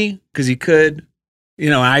City? Because he could, you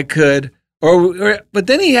know, I could. But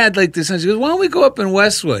then he had like this, he goes, why don't we go up in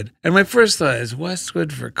Westwood? And my first thought is,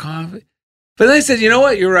 Westwood for coffee? But then I said, you know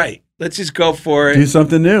what? You're right. Let's just go for it. Do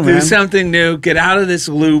something new, man. Do something new. Get out of this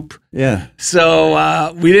loop. Yeah.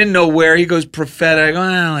 So we didn't know where. He goes, Profeta. I go,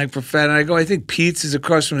 I don't like Profeta. I go, I think Pete's is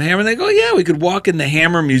across from the Hammer. And they go, yeah, we could walk in the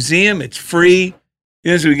Hammer Museum. It's free.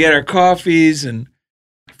 You know, so we get our coffees and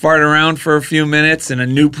fart around for a few minutes in a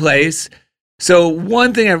new place. So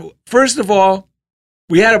one thing, first of all,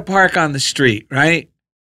 we had a park on the street, right?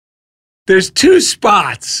 There's two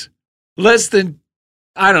spots less than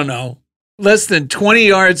 20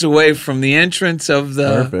 yards away from the entrance of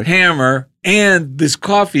the Hammer and this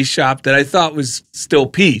coffee shop that I thought was still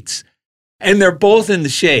Pete's. And they're both in the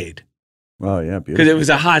shade. Oh, yeah, beautiful. Because it was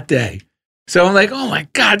a hot day. So I'm like, oh my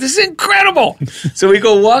God, this is incredible. So we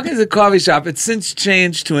go walk into the coffee shop. It's since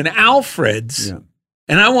changed to an Alfred's. Yeah.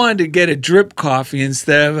 And I wanted to get a drip coffee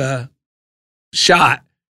instead of a shot.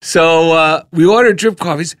 So we ordered drip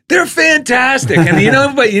coffees. They're fantastic.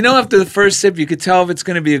 And but after the first sip, you could tell if it's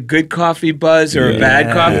going to be a good coffee buzz or a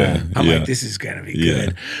bad coffee. Yeah, I'm like, this is going to be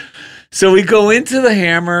good. So we go into the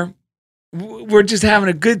Hammer. We're just having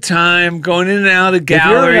a good time going in and out of the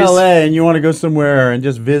galleries. If you're in LA and you want to go somewhere and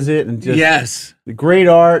just visit and just the great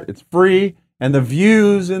art, it's free, and the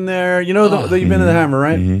views in there. You know, you've been to the Hammer,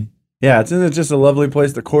 right? Mm-hmm. Yeah, it's just a lovely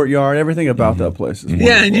place. The courtyard, everything about that place is wonderful.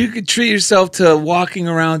 Yeah, and you could treat yourself to walking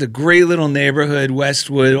around a great little neighborhood,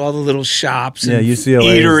 Westwood, all the little shops and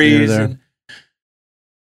eateries.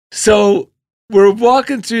 So we're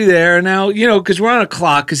walking through there now, because we're on a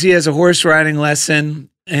clock because he has a horse riding lesson.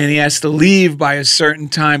 And he has to leave by a certain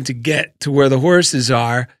time to get to where the horses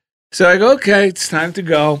are. So I go, okay, it's time to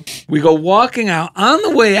go. We go walking out. On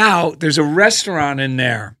the way out, there's a restaurant in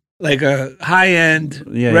there, like a high-end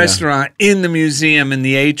restaurant in the museum in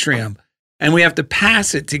the atrium. And we have to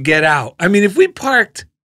pass it to get out. I mean, if we parked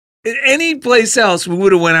at any place else, we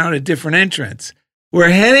would have went out a different entrance. We're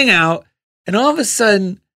heading out, and all of a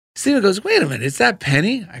sudden, Steven goes, wait a minute, is that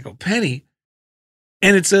Penny? I go, Penny.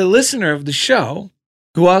 And it's a listener of the show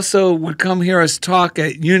who also would come hear us talk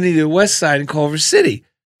at Unity of the West Side in Culver City.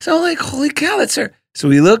 So I'm like, holy cow, that's her. So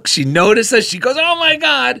we look, she noticed us. She goes, oh my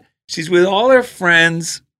God. She's with all her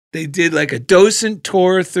friends. They did like a docent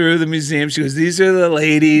tour through the museum. She goes, these are the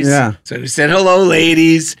ladies. Yeah. So we said, hello,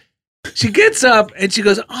 ladies. She gets up and she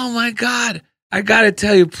goes, oh my God, I got to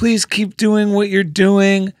tell you, please keep doing what you're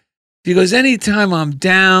doing. She goes, anytime I'm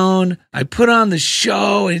down, I put on the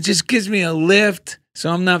show and it just gives me a lift. So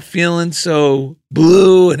I'm not feeling so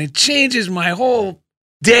blue and it changes my whole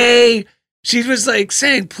day. She was like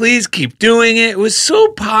saying, please keep doing it. It was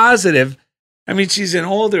so positive. I mean, she's an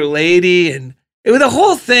older lady and it was the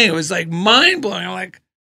whole thing. It was like mind blowing. I'm like,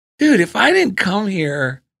 dude, if I didn't come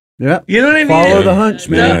here, you know what I mean? Follow the hunch,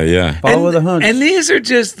 man. Yeah. Follow the hunch. And these are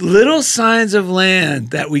just little signs of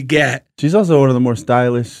land that we get. She's also one of the more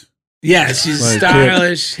stylish. Yeah, she's like,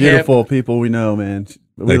 stylish, beautiful people we know, man.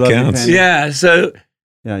 We That love you, counts. Penny. Yeah, so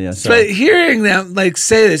Yeah. but hearing them like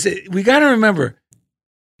say this, we got to remember,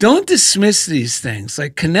 don't dismiss these things.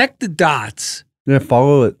 Like connect the dots. Yeah,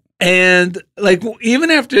 follow it. And like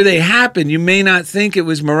even after they happen, you may not think it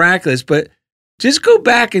was miraculous, but just go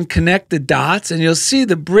back and connect the dots and you'll see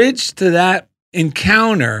the bridge to that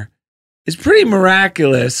encounter is pretty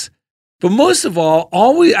miraculous. But most of all,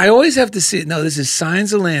 I always have to see it. No, this is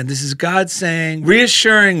signs of land. This is God saying,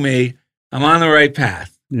 reassuring me I'm on the right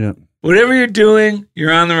path. Yeah. Whatever you're doing,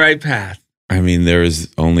 you're on the right path. I mean, there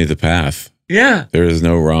is only the path. Yeah. There is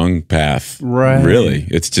no wrong path. Right. Really.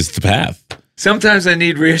 It's just the path. Sometimes I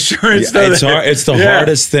need reassurance. Yeah, it's hard. It's the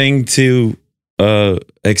hardest thing to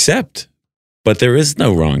accept, but there is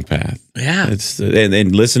no wrong path. Yeah. It's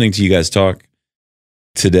and listening to you guys talk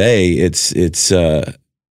today, it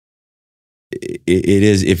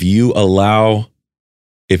is if you allow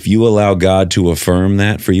God to affirm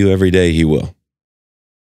that for you every day, He will.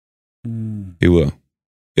 He will.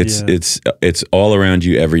 It's all around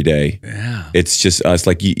you every day. Yeah. It's just us.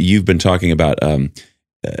 Like you've been talking about.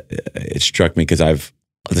 It struck me because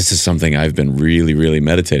this is something I've been really, really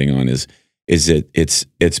meditating on. Is that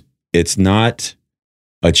it's not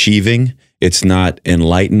achieving. It's not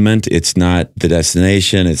enlightenment. It's not the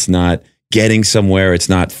destination. It's not getting somewhere. It's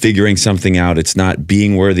not figuring something out. It's not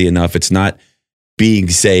being worthy enough. It's not being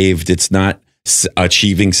saved. It's not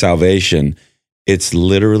achieving salvation. It's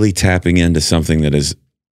literally tapping into something that is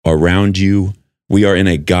around you. We are in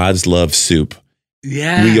a God's love soup.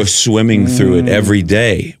 Yeah. We are swimming through it every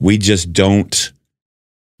day. We just don't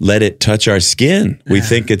let it touch our skin. We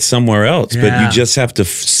think it's somewhere else, but you just have to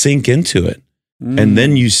sink into it. And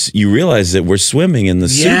then you realize that we're swimming in the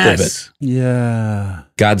soup of it. Yeah.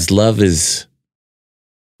 God's love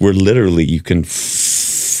we're literally, you can,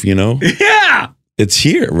 Yeah. it's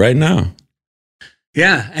here right now.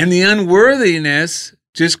 Yeah. And the unworthiness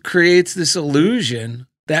just creates this illusion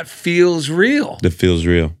that feels real. That feels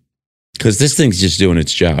real. Because this thing's just doing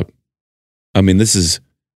its job. I mean, this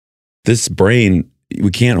brain,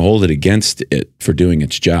 we can't hold it against it for doing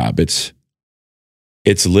its job. It's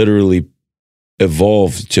literally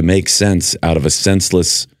evolved to make sense out of a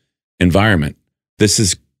senseless environment. This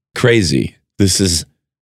is crazy. This is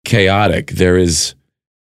chaotic. There is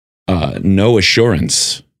no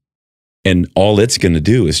assurance. And all it's going to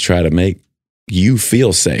do is try to make you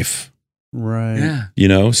feel safe. Right.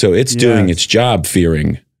 Yeah. So it's doing its job,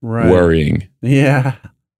 fearing, worrying. Yeah.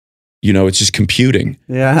 It's just computing.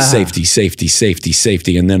 Yeah.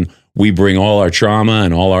 Safety. And then we bring all our trauma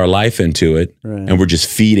and all our life into it. Right. And we're just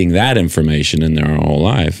feeding that information in there our whole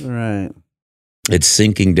life. Right. It's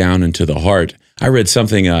sinking down into the heart. I read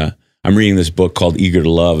something, I'm reading this book called Eager to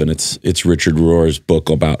Love, and it's Richard Rohr's book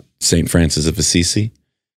about St. Francis of Assisi.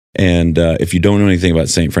 And if you don't know anything about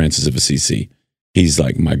St. Francis of Assisi, he's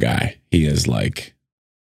like my guy. He is like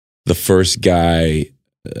the first guy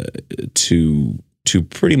to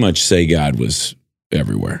pretty much say God was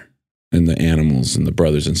everywhere, and the animals and the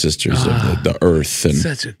brothers and sisters of the earth. And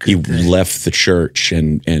Such a good he thing. left the church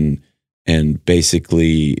and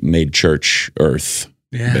basically made church earth,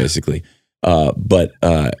 basically. But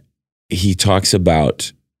he talks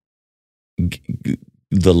about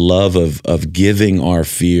the love of giving our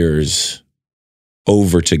fears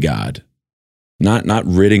over to God, not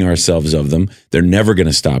ridding ourselves of them. They're never going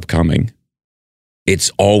to stop coming.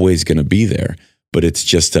 It's always going to be there, but it's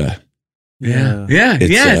just Yeah.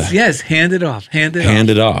 It's, Yes. Hand it off. Hand it hand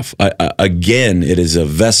off. it off. Again, it is a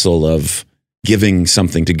vessel of giving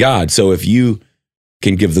something to God. So if you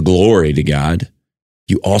can give the glory to God,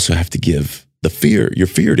 you also have to give your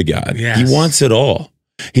fear to God. Yes. He wants it all.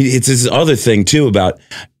 It's this other thing too about,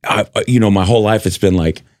 my whole life it's been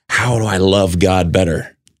like, how do I love God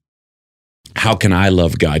better? How can I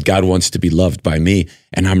love God? God wants to be loved by me.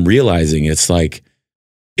 And I'm realizing it's like,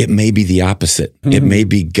 it may be the opposite. Mm-hmm. It may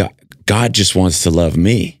be God just wants to love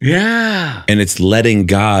me. Yeah. And it's letting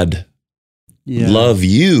God love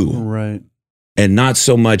you. Right. And not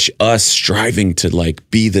so much us striving to like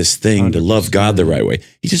be this thing 100%. To love God the right way.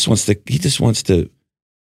 He just wants to be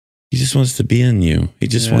in you. He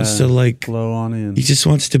just wants to like flow on in. He just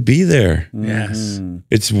wants to be there. Yes.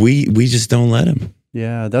 It's we just don't let him.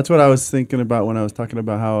 Yeah, that's what I was thinking about when I was talking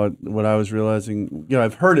about what I was realizing.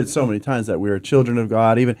 I've heard it so many times that we are children of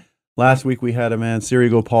God. Even last week we had a man, Siri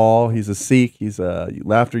Gopal. He's a Sikh. He's a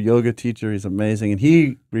laughter yoga teacher. He's amazing. And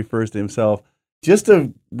he refers to himself, just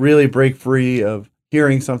to really break free of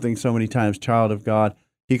hearing something so many times, child of God.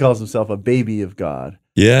 He calls himself a baby of God.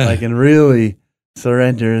 Yeah. And really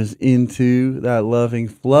surrenders into that loving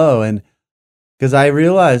flow. And because I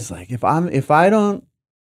realize, if I don't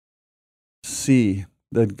see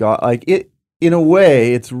that God, in a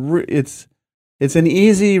way, it's an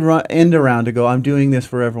easy end around to go, I'm doing this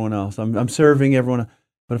for everyone else. I'm serving everyone.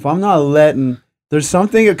 But if I'm not there's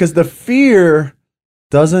something, because the fear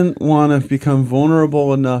doesn't want to become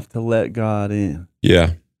vulnerable enough to let God in.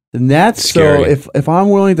 Yeah. And that's scary. So if I'm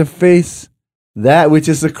willing to face that, which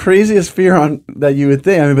is the craziest fear that you would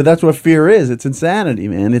think. but that's what fear is. It's insanity,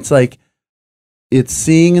 man. It's like, it's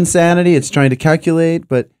seeing insanity. It's trying to calculate.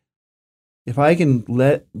 But if I can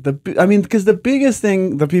because the biggest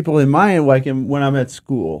thing, the people in my, when I'm at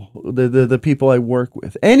school, the people I work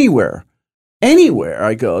with, anywhere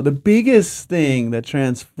I go, the biggest thing that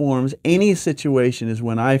transforms any situation is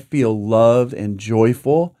when I feel loved and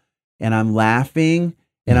joyful, and I'm laughing,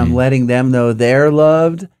 and I'm letting them know they're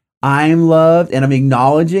loved, I'm loved, and I'm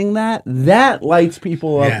acknowledging that. That lights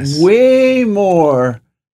people up way more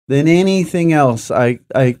than anything else.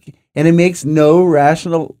 And it makes no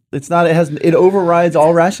rational. It overrides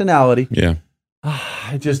all rationality. Yeah.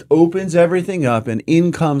 It just opens everything up, and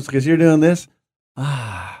in comes, because you're doing this.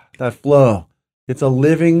 That flow. It's a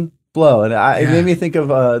living flow. And it made me think of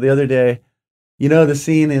the other day, the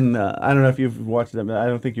scene in, I don't know if you've watched it, but I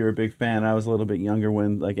don't think you were a big fan. I was a little bit younger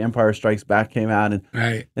when Empire Strikes Back came out,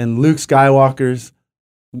 and Luke Skywalker's,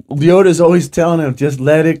 Yoda's always telling him, just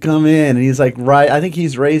let it come in. And he's like, I think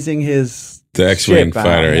he's raising the X-Wing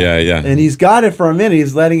fighter. Yeah. And he's got it for a minute.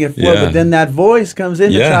 He's letting it flow, but then that voice comes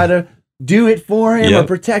in to try to do it for him or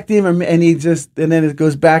protect him. And then it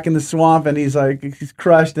goes back in the swamp, and he's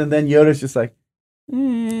crushed. And then Yoda's just like,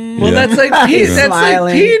 Well, that's like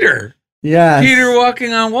Peter. Yeah. Peter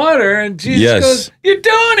walking on water, and Jesus goes, "You're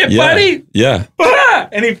doing it, buddy." Yeah.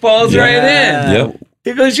 And he falls right in. Yep.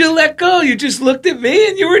 He goes, "You let go. You just looked at me,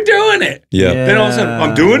 and you were doing it." Yeah. Then all of a sudden,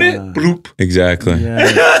 I'm doing it. Bloop. Exactly.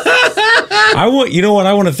 I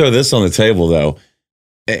want to throw this on the table though,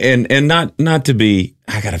 and not to be.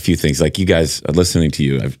 I got a few things. Like, you guys listening to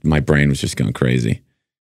you, my brain was just going crazy.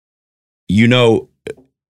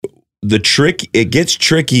 The trick, it gets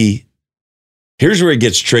tricky. Here's where it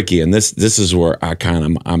gets tricky, and this is where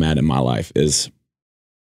I'm at in my life, is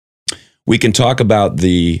we can talk about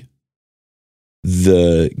the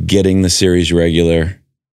getting the series regular.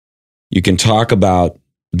 You can talk about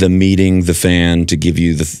the meeting the fan to give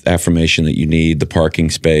you the affirmation that you need, the parking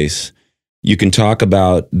space. You can talk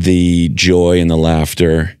about the joy and the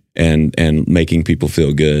laughter and making people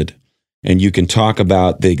feel good. And you can talk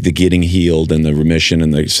about the getting healed and the remission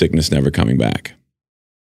and the sickness never coming back.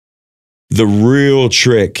 The real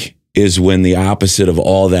trick is when the opposite of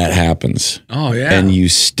all that happens. Oh, yeah. And you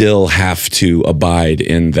still have to abide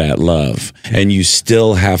in that love. And you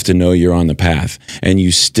still have to know you're on the path. And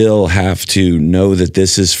you still have to know that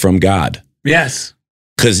this is from God. Yes.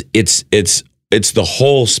 Because it's the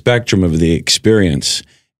whole spectrum of the experience.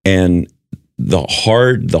 And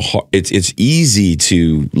it's easy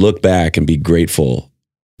to look back and be grateful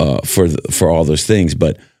for all those things.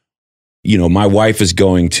 But, my wife is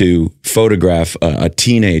going to photograph a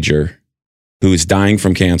teenager who is dying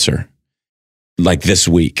from cancer, like this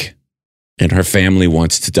week, and her family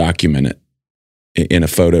wants to document it in a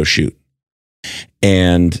photo shoot.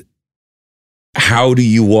 And how do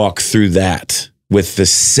you walk through that with the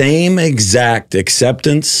same exact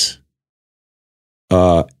acceptance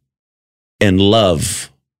and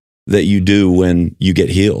love that you do when you get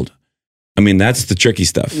healed? I mean, that's the tricky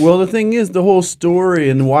stuff. Well, the thing is, the whole story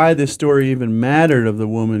and why this story even mattered of the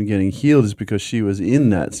woman getting healed is because she was in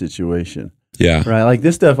that situation. Yeah. Right? Like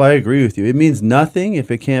this stuff, I agree with you. It means nothing if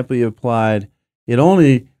it can't be applied.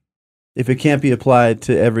 If it can't be applied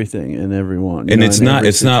to everything and everyone. And it's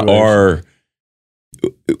not our,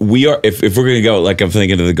 we are, if we're going to go, like I'm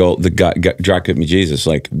thinking of the God Give Me Jesus,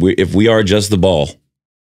 like if we are just the ball,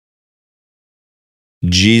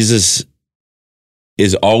 Jesus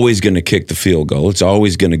is always going to kick the field goal. It's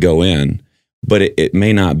always going to go in, but it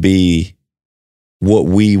may not be what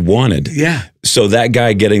we wanted. Yeah. So that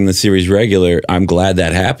guy getting the series regular, I'm glad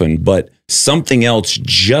that happened, but something else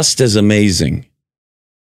just as amazing.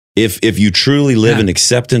 If you truly live in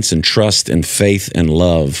acceptance and trust and faith and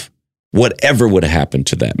love, whatever would have happened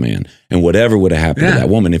to that man and whatever would have happened to that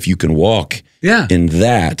woman, if you can walk in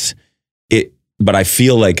that, but I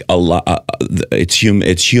feel like a lot, it's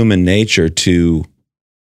human nature to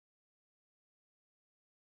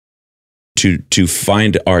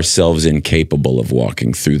find ourselves incapable of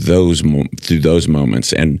walking through those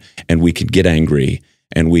moments, and we can get angry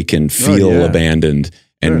and we can feel abandoned.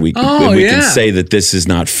 And we can say that this is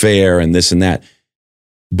not fair and this and that,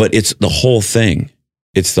 but it's the whole thing.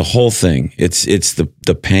 It's the whole thing. It's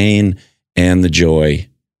the pain and the joy.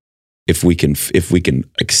 If we can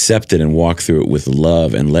accept it and walk through it with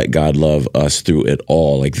love and let God love us through it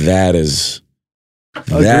all, like that is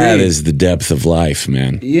the depth of life,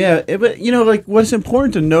 man. Yeah, but like what's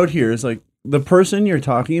important to note here is like the person you're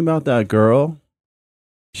talking about, that girl.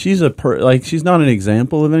 She's she's not an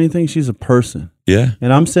example of anything. She's a person. Yeah.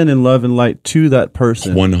 And I'm sending love and light to that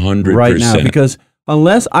person 100% right now, because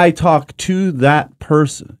unless I talk to that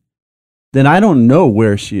person, then I don't know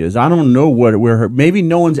where she is. I don't know where her, maybe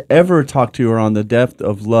no one's ever talked to her on the depth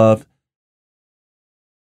of love.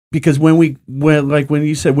 Because when we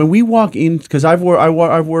walk in, because I've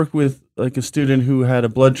worked with like a student who had a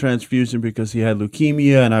blood transfusion because he had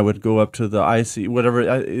leukemia, and I would go up to the IC,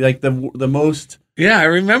 whatever, like the most. Yeah, I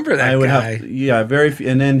remember that guy. Very few,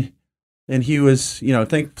 and he was,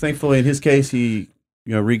 thankfully in his case he,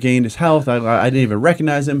 regained his health. I didn't even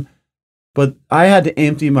recognize him, but I had to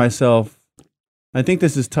empty myself. I think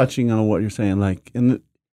this is touching on what you're saying,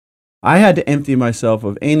 I had to empty myself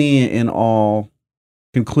of any and all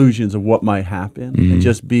conclusions of what might happen and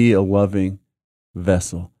just be a loving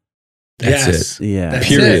vessel. That's it. Yeah. That's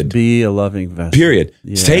Period. Be a loving vessel. Period.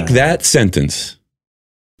 Yeah. Take that sentence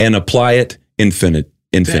and apply it infinite.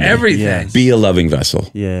 Everything. Yes. Be a loving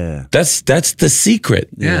vessel. Yeah. That's the secret.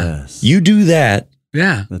 Yes. You do that.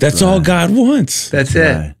 Yeah. That's all God wants. That's it.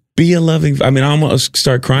 Right. Be a loving. I mean, I almost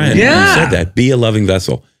start crying. Yeah. You said that. Be a loving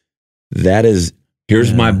vessel. That is.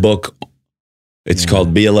 Here's my book. It's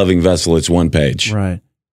called Be a Loving Vessel. It's one page. Right.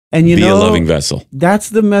 And be a loving vessel. That's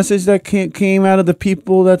the message that came out of the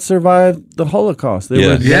people that survived the Holocaust. They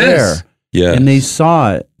were there. Yeah. And they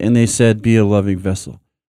saw it and they said, be a loving vessel.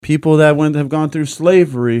 People that have gone through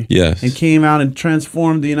slavery and came out and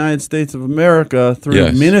transformed the United States of America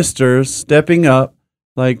through ministers stepping up.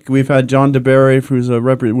 Like we've had John DeBerry, who's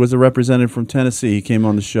was a representative from Tennessee. He came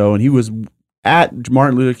on the show and he was at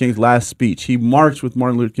Martin Luther King's last speech. He marched with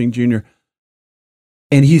Martin Luther King Jr.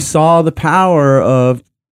 And he saw the power of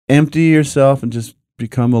empty yourself and just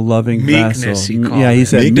become a loving meekness, vessel. He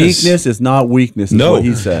said meekness is not weakness. Is what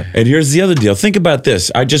he said. And here's the other deal. Think about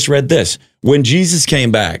this. I just read this. When Jesus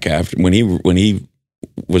came back when he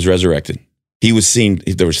was resurrected, he was seen.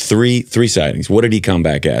 There was three sightings. What did he come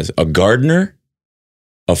back as? A gardener,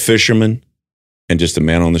 a fisherman, and just a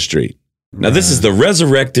man on the street. Now this is the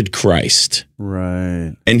resurrected Christ,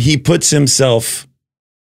 right? And he puts himself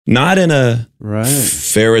not in a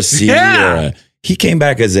Pharisee. He came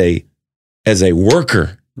back as a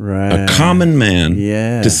worker, a common man,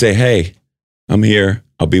 to say, "Hey, I'm here.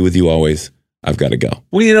 I'll be with you always. I've got to go."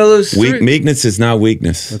 Well, those meekness is not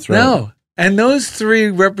weakness. That's right. No, and those three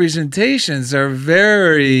representations are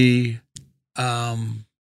very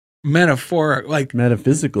metaphoric, like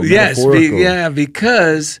metaphysical. Yes,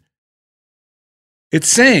 because it's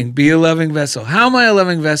saying, "Be a loving vessel." How am I a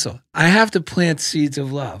loving vessel? I have to plant seeds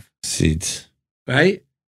of love. Seeds, right?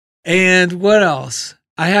 And what else?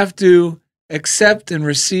 I have to accept and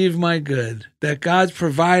receive my good, that God's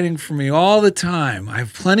providing for me all the time. I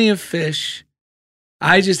have plenty of fish.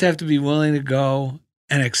 I just have to be willing to go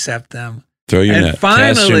and accept them. Throw your net.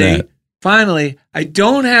 Cast your net. Finally, I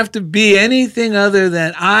don't have to be anything other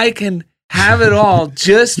than I can have it all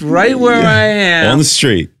just right where I am. On the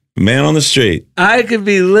street. Man on the street. I could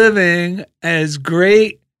be living as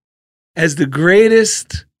great as the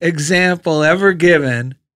greatest example ever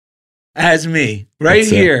given, as me, right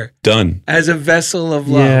That's it. here, Done. as a vessel of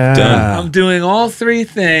love. Yeah. Done. I'm doing all three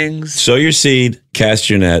things. Sow your seed, cast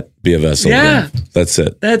your net, be a vessel. Yeah. of love. That's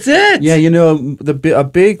it. That's it. Yeah, a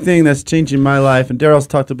big thing that's changing my life, and Daryl's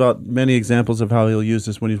talked about many examples of how he'll use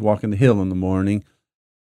this when he's walking the hill in the morning.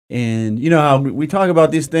 And you know how we talk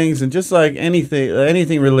about these things, and just like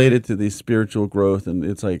anything related to these spiritual growth, and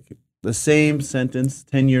it's like the same sentence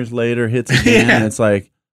 10 years later hits again, Yeah. and it's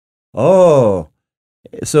like, oh.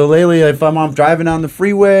 So lately, if I'm driving on the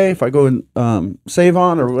freeway, if I go and Save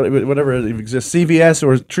On or whatever exists, CVS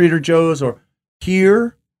or Trader Joe's, or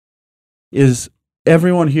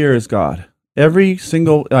everyone here is God. Every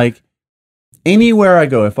single, like, anywhere I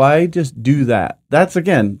go, if I just do that, that's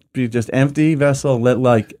again, be just empty vessel,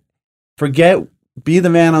 forget, be the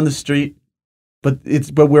man on the street, but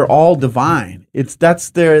we're all divine.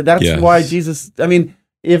 That's Yes. why Jesus, I mean,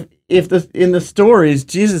 if in the stories,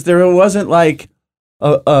 Jesus, there wasn't like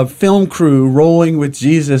a film crew rolling with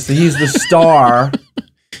Jesus. He's the star.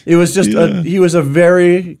 It was just he was a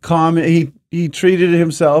very common. He treated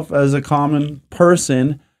himself as a common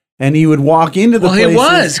person, and he would walk into the places. He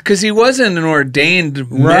was, because he wasn't an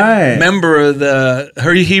ordained Right. member of the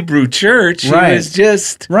Hebrew church. He Right. was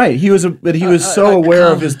just right. He was so aware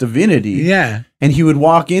of his divinity. yeah. And he would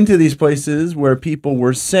walk into these places where people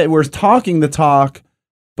were talking the talk,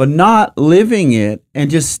 but not living it, and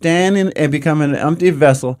just stand in and become an empty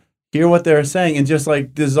vessel, hear what they're saying, and just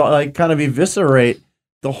like kind of eviscerate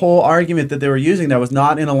the whole argument that they were using that was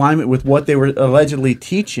not in alignment with what they were allegedly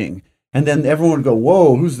teaching. And then everyone would go,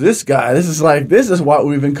 "Whoa, who's this guy? This is what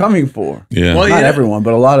we've been coming for." Yeah. Well, Not everyone,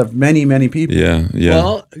 but many people. Yeah. Yeah.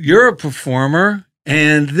 Well, you're a performer,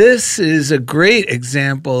 and this is a great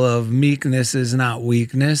example of meekness is not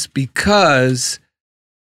weakness, because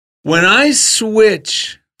when I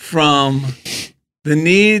switch from the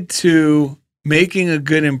need to making a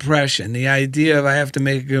good impression, the idea of I have to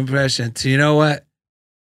make a good impression, to, you know what?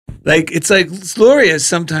 Like, it's like Gloria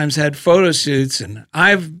sometimes had photo shoots, and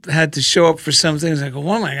I've had to show up for some things. I go,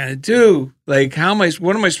 what am I going to do? Like,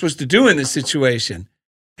 what am I supposed to do in this situation?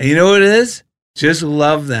 And you know what it is? Just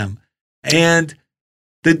love them. And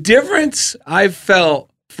the difference I've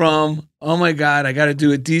felt from, oh my God, I got to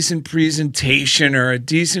do a decent presentation or a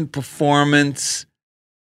decent performance,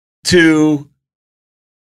 to,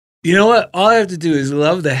 you know what? All I have to do is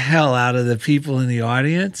love the hell out of the people in the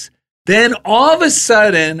audience. Then all of a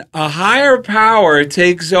sudden, a higher power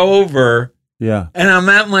takes over. Yeah. And I'm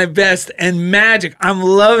at my best, and magic. I'm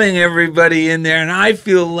loving everybody in there, and I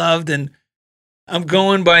feel loved, and I'm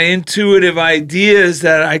going by intuitive ideas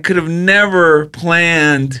that I could have never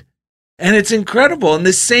planned. And it's incredible. And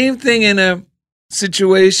the same thing in a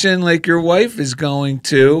situation like your wife is going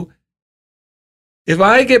to. If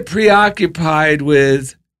I get preoccupied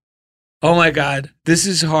with, oh my God, this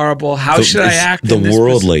is horrible. How should I act the in this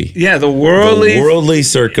worldly? Yeah, the worldly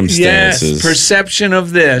circumstances. Yes, perception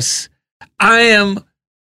of this. I'm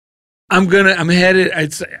headed.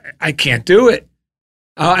 I can't do it.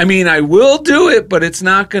 I mean, I will do it, but it's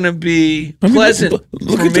not going to be pleasant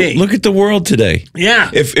for me. Look at the world today.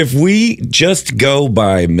 Yeah. If we just go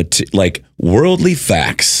by like worldly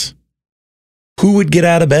facts, who would get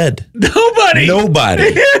out of bed? Nobody.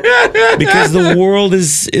 Because the world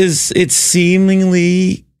it's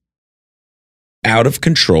seemingly out of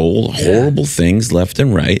control, horrible things left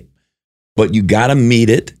and right. But you got to meet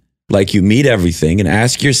it like you meet everything, and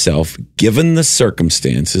ask yourself, given the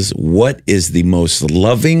circumstances, what is the most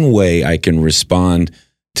loving way I can respond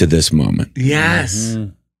to this moment? Yes.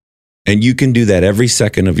 Mm-hmm. And you can do that every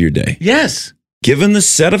second of your day. Yes. Given the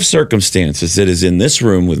set of circumstances that is in this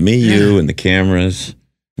room with me, you, and the cameras,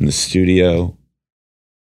 and the studio,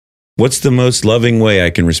 what's the most loving way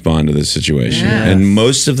I can respond to this situation? Yes. And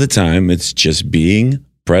most of the time, it's just being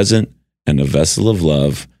present and a vessel of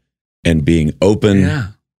love, and being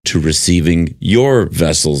open to receiving your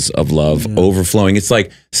vessels of love overflowing. It's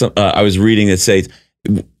like I was reading that says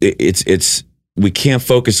it's we can't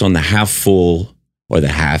focus on the half full or the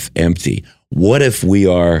half empty. What if we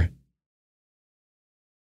are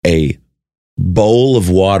a bowl of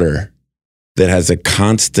water that has a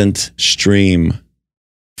constant stream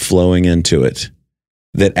flowing into it,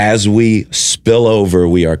 that as we spill over,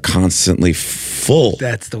 we are constantly full?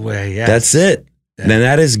 That's the way. Yes. That's it. And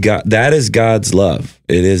that is God. That is God's love.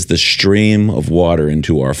 It is the stream of water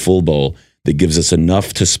into our full bowl that gives us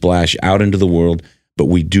enough to splash out into the world, but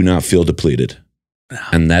we do not feel depleted.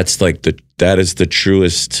 And that's like that is the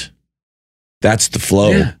truest. That's the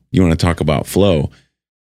flow. Yeah. You want to talk about flow?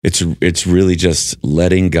 It's really just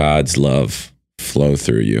letting God's love flow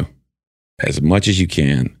through you as much as you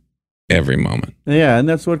can, every moment. Yeah, and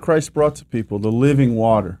that's what Christ brought to people, the living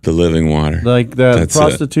water. The living water. Like that That's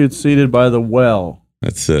prostitute seated by the well.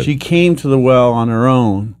 That's it. She came to the well on her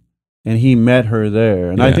own, and he met her there.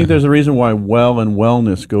 And I Yeah. think there's a reason why well and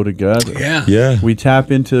wellness go together. Yeah. Yeah. We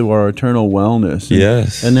tap into our eternal wellness. And,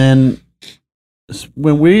 Yes. And then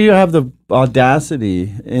when we have the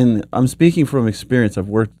audacity, and I'm speaking from experience, I've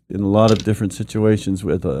worked in a lot of different situations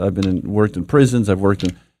with, worked in prisons, I've worked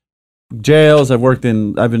in jails, I've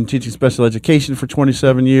been teaching special education for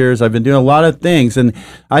 27 years. I've been doing a lot of things. And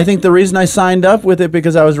I think the reason I signed up with it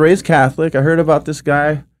because I was raised Catholic. I heard about this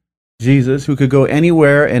guy, Jesus, who could go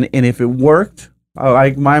anywhere. And if it worked,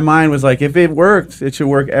 my mind was like, if it worked, it should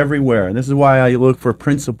work everywhere. And this is why I look for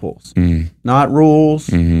principles, not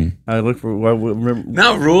rules. I look for,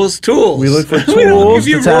 Not rules, tools. We look for We don't tools give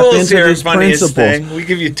you to tap rules into here, these funniest principles. thing. We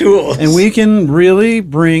give you tools. And we can really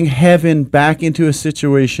bring heaven back into a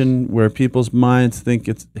situation where people's minds think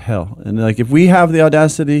it's hell. And like if we have the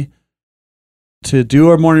audacity to do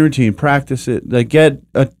our morning routine, practice it, like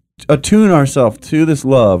attune ourselves to this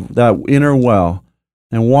love, that inner well,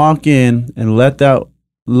 and walk in and let that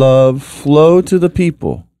love flow to the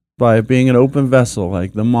people by being an open vessel,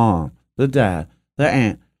 like the mom, the dad, the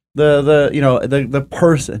aunt, the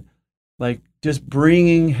person, like just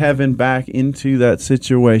bringing heaven back into that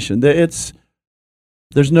situation. There's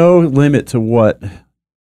no limit to what, I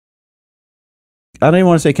don't even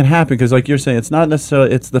want to say can happen, because like you're saying, it's not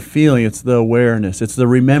necessarily, it's the feeling, it's the awareness, it's the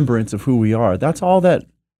remembrance of who we are. That's all that.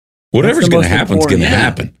 Whatever's going to happen is going to Yeah.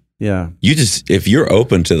 happen. Yeah. If you're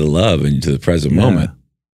open to the love and to the present moment,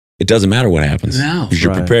 it doesn't matter what happens. No. Because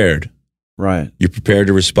you're Right. prepared. Right. You're prepared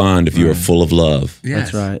to respond if you are Right. full of love.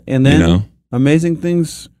 Yes. That's right. And then You know? amazing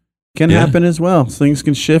things can Yeah. happen as well. Things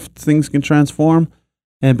can shift, things can transform.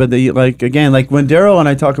 But like when Daryl and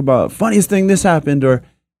I talk about funniest thing this happened, or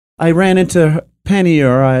I ran into Penny,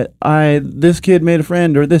 or this kid made a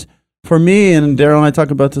friend, or this, for me, and Daryl and I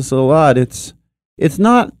talk about this a lot, it's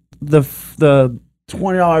not the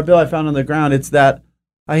 $20 bill I found on the ground. It's that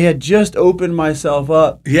I had just opened myself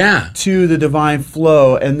up Yeah. to the divine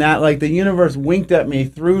flow, and that like the universe winked at me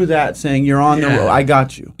through that, saying, "You're on the road. I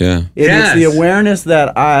got you." Yeah. And it's the Yes. awareness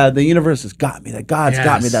that the universe has got me, that God's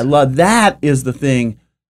got me, Yes. that love. That is the thing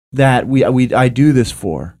that I do this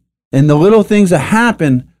for. And the little things that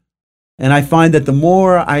happen, and I find that the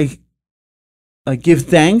more I give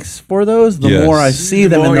thanks for those, the Yes. more I see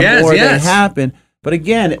them, and the Yes, more yes. they happen. But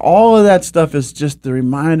again, all of that stuff is just the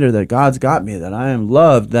reminder that God's got me, that I am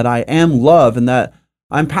loved, that I am love, and that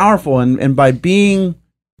I'm powerful. And by being,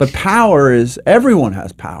 but power is, everyone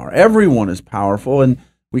has power. Everyone is powerful. And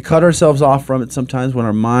we cut ourselves off from it sometimes when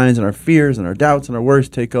our minds and our fears and our doubts and our worries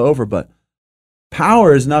take over. But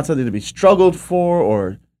power is not something to be struggled for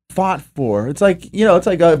or fought for. It's like,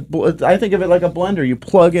 I think of it like a blender. You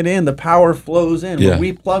plug it in, the power flows in. Yeah. When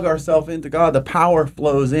we plug ourselves into God, the power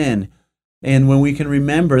flows in. And when we can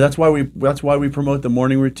remember, that's why we promote the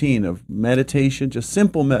morning routine of meditation, just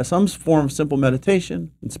simple, some form of simple meditation,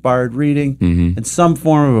 inspired reading, and some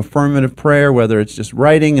form of affirmative prayer, whether it's just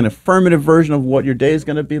writing an affirmative version of what your day is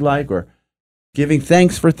going to be like, or giving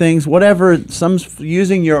thanks for things, whatever.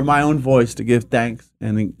 Using my own voice to give thanks,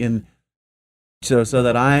 and so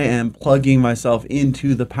that I am plugging myself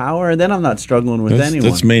into the power, and then I'm not struggling with anyone.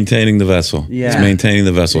 That's maintaining the vessel. Yeah. It's maintaining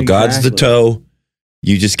the vessel. God's the Exactly. toe.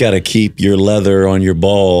 You just got to keep your leather on your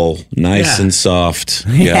ball nice Yeah. and soft.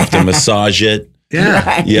 You have to massage it. Yeah.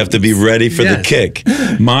 Right. You have to be ready for the Yes. kick.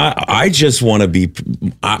 I just want to be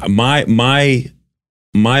my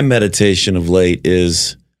meditation of late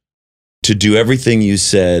is to do everything you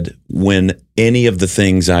said when any of the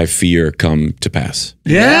things I fear come to pass.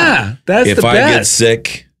 Yeah. That's If the I get best.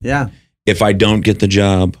 sick, Yeah. if I don't get the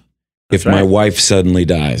job, That's if my right. wife suddenly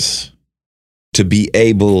dies, to be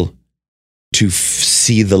able to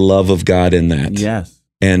see the love of God in that. Yes.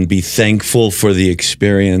 And be thankful for the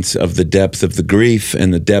experience of the depth of the grief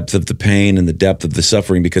and the depth of the pain and the depth of the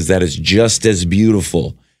suffering, because that is just as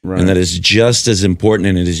beautiful Right. and that is just as important,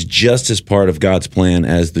 and it is just as part of God's plan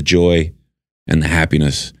as the joy and the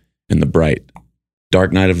happiness and the bright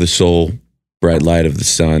dark night of the soul, bright light of the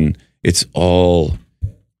sun. It's all,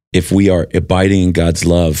 if we are abiding in God's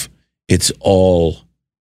love, it's all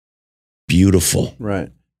beautiful. Right.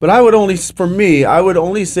 But I would only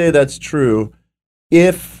say that's true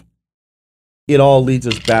if it all leads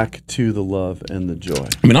us back to the love and the joy.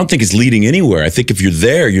 I mean, I don't think it's leading anywhere. I think if you're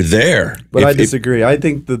there, you're there. But I If- disagree. I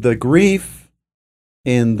think the grief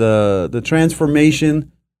and the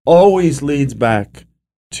transformation always leads back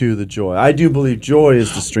to the joy. I do believe joy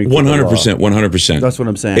is the strength. 100%, 100%. That's what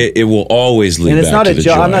I'm saying. It will always lead and it's back not to a the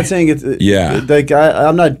job. joy. I'm not saying it's Yeah. Like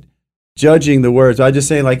I'm not judging the words. I'm just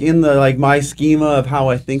saying, like, in the like my schema of how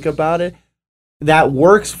I think about it, that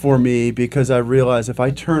works for me because I realize if I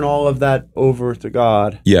turn all of that over to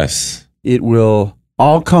God, Yes. it will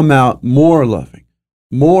all come out more loving,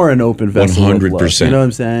 more an open vessel. 100%. You know what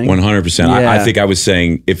I'm saying? 100%. Yeah. I think I was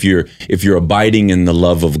saying if you're abiding in the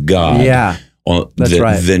love of God, Yeah. That's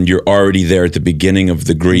right. then you're already there at the beginning of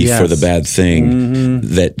the grief Yes. or the bad thing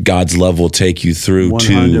that God's love will take you through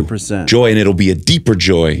 100%. to joy, and it'll be a deeper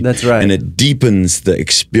joy. That's right. And it deepens the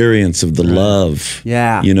experience of the love.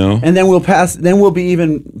 Yeah. You know? And then we'll be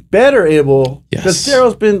even better able, because Yes.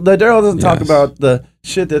 Daryl doesn't talk Yes. about the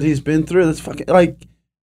shit that he's been through. That's fucking like,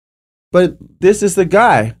 but this is the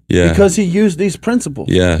guy. Yeah. Because he used these principles.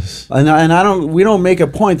 Yes. And we don't make a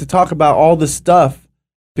point to talk about all the stuff,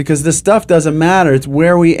 because the stuff doesn't matter. It's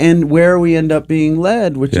where we end up being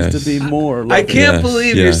led, which is to be more loving. I can't Yes,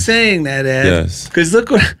 believe yes. you're saying that, Ed. Yes. Because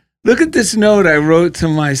look at this note I wrote to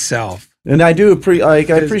myself. And I do I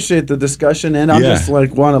appreciate the discussion, and I'm Yeah. just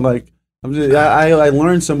like I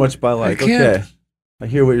learned so much by like, can't- okay, I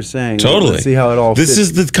hear what you're saying. Totally. Let's see how it all This fits.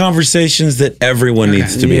 is the conversations that everyone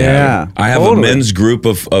needs to be Yeah, having. I have totally. a men's group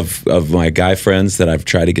of my guy friends that I've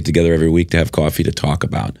tried to get together every week to have coffee to talk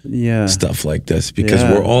about stuff like this, because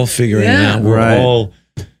Yeah. we're all figuring Yeah. it out.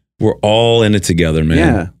 Right. We're all in it together, man.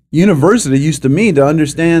 Yeah. University used to me to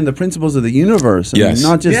understand the principles of the universe. I mean, Yes.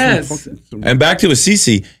 not just Yes. And back to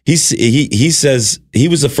Assisi, he says he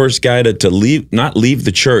was the first guy to not leave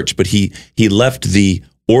the church, but he left the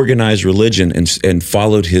organized religion and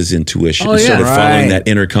followed his intuition. Oh, yeah. Started following Right. that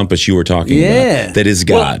inner compass you were talking Yeah. about. That is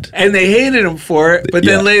God. And they hated him for it, but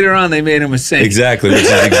then Yeah. later on they made him a saint. Exactly. Which is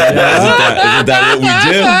exactly isn't that what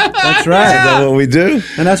we do? That's right. Is that what we do?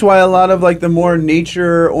 And that's why a lot of like the more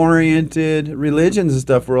nature-oriented religions and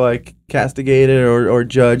stuff were like castigated or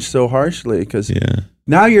judged so harshly, because Yeah.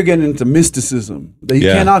 now you're getting into mysticism that you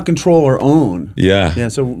Yeah. cannot control or own. Yeah. Yeah.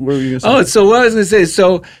 So what were you gonna say? Oh, so what I was going to say,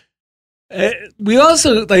 so we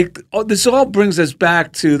also this all brings us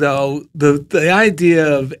back to the idea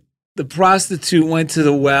of the prostitute went to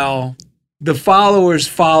the well, the followers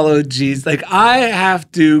followed Jesus. Like, I have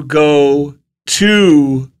to go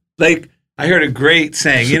to, like, I heard a great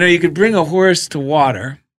saying, you could bring a horse to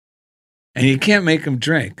water and you can't make him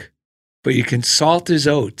drink, but you can salt his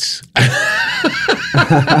oats.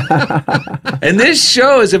 And this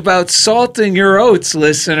show is about salting your oats,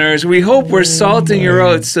 listeners. We hope we're salting your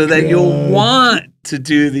oats so that you'll want to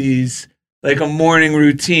do these like a morning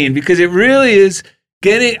routine, because it really is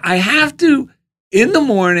I have to, in the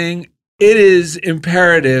morning, it is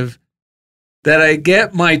imperative that I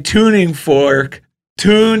get my tuning fork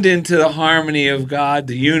tuned into the harmony of God,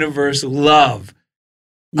 the universe, love.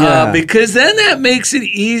 Yeah. Because then that makes it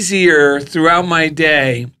easier throughout my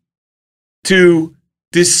day to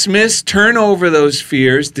turn over those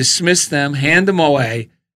fears, dismiss them, hand them away,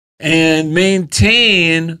 and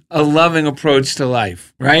maintain a loving approach to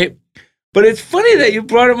life, right? But it's funny that you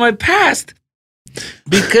brought up my past,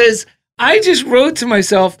 because I just wrote to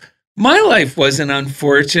myself, my life wasn't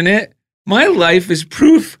unfortunate. My life is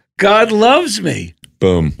proof God loves me.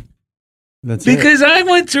 Boom. That's it. Because I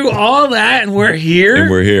went through all that and we're here. And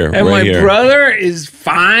we're here. And right my here. brother is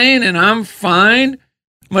fine and I'm fine.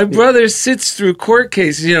 My brother sits through court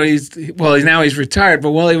cases. He's retired,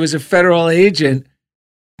 but while he was a federal agent,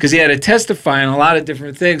 because he had to testify on a lot of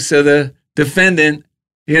different things. So the defendant,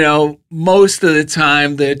 most of the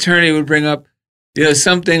time, the attorney would bring up,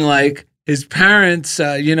 something like his parents,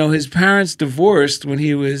 his parents divorced when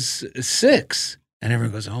he was 6. And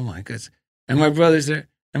everyone goes, oh my goodness. And my brother's there.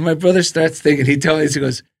 And my brother starts thinking, he tells me, he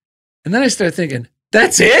goes, and then I start thinking,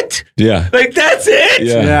 that's it? Yeah. Like, that's it?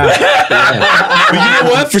 Yeah. But you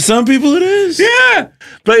know what? For some people, it is. Yeah.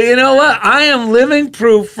 But you know what? I am living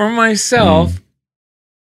proof for myself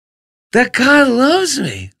that God loves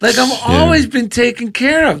me. Like, I've always been taken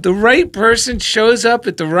care of. The right person shows up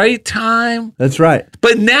at the right time. That's right.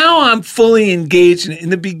 But now I'm fully engaged in it. In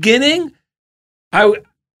the beginning,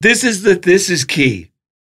 this is key.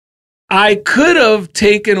 I could have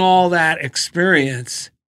taken all that experience,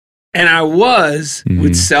 and I was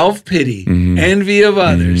with self-pity, envy of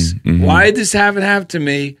others. Why did this happen to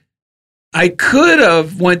me? I could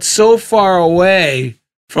have went so far away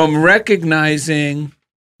from recognizing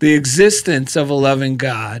the existence of a loving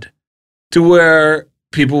God to where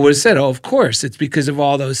people would have said, oh, of course, it's because of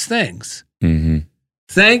all those things.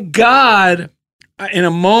 Thank God, in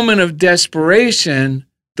a moment of desperation,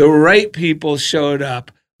 the right people showed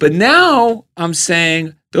up. But now I'm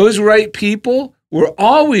saying those right people were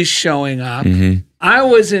always showing up. I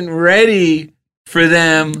wasn't ready for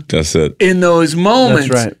them That's it. in those moments.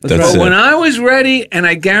 That's right. That's But it. when I was ready, and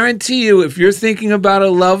I guarantee you, if you're thinking about a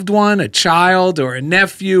loved one, a child or a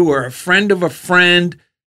nephew or a friend of a friend,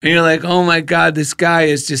 and you're like, oh my God, this guy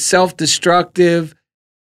is just self-destructive,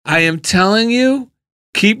 I am telling you,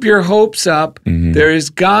 keep your hopes up. Mhm. There is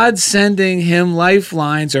God sending him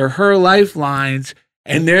lifelines or her lifelines,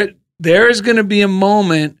 and there is going to be a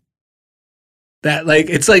moment that, like,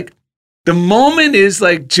 it's like the moment is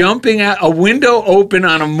like jumping out a window open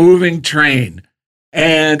on a moving train,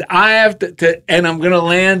 and I have to and I'm going to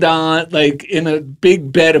land on like in a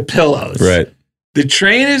big bed of pillows. Right. The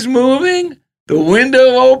train is moving, the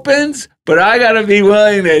window opens, but I got to be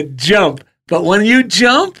willing to jump. But when you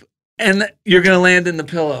jump, and you're going to land in the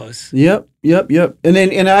pillows. Yep.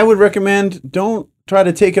 And I would recommend don't try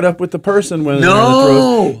to take it up with the person when they're in the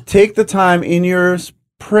throes. Take the time in your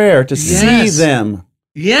prayer to see them.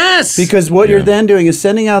 Yes. Because what you're then doing is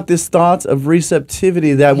sending out these thoughts of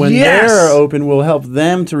receptivity that when they're open will help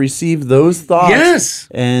them to receive those thoughts. Yes.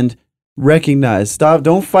 And recognize. Stop.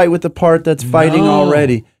 Don't fight with the part that's fighting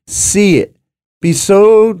already. See it. Be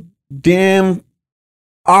so damn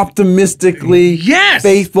optimistically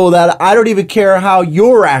faithful that I don't even care how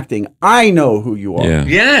you're acting. I know who you are. Yeah.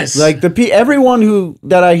 Yes. Like everyone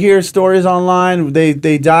that I hear stories online,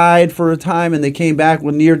 they died for a time and they came back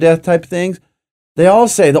with near death type things. They all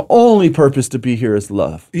say the only purpose to be here is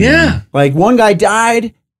love. Yeah. Like one guy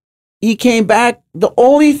died, he came back. The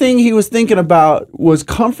only thing he was thinking about was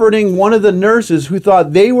comforting one of the nurses who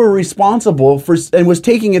thought they were responsible for and was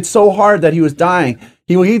taking it so hard that he was dying.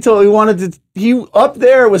 He up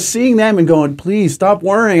there was seeing them and going, please stop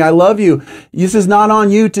worrying. I love you. This is not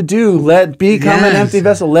on you to do. Become an empty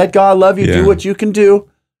vessel. Let God love you. Do what you can do.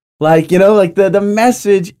 Like, the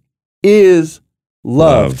message is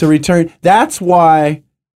love to return. That's why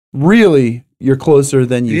really you're closer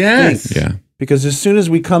than you think. Yeah. Because as soon as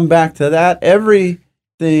we come back to that,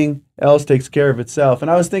 everything else takes care of itself.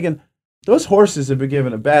 And I was thinking, those horses have been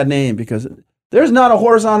given a bad name because there's not a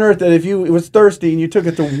horse on earth that if it was thirsty and you took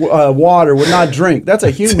it to water would not drink. That's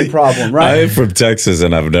a human problem, right? I'm from Texas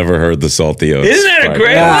and I've never heard the salty oats. Isn't that a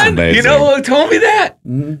great one? Amazing. You know who told me that?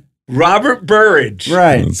 Mm-hmm. Robert Burridge.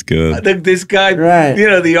 Right. That's good. This guy, right.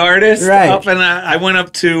 The artist. Right. Up and I went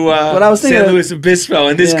up to I was thinking San Luis Obispo,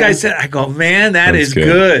 and this guy said, I go, man, that's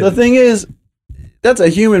good. The thing is, that's a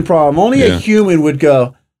human problem. Only a human would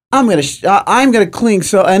go, I'm gonna cling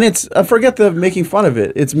so, and it's, forget the making fun of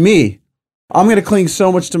it. It's me. I'm going to cling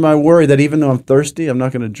so much to my worry that even though I'm thirsty, I'm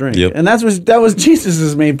not going to drink. Yep. And that was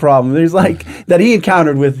Jesus' main problem. There's that he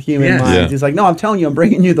encountered with human minds. Yeah. He's like, no, I'm telling you, I'm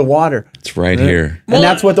bringing you the water. It's right here. And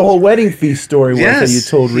that's what the whole wedding feast story was that you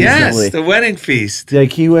told recently. Yes, the wedding feast.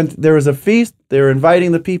 Like there was a feast, they were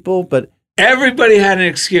inviting the people, but everybody had an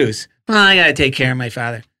excuse. Well, I got to take care of my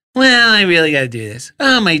father. Well, I really got to do this.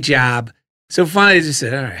 Oh, my job. So finally they just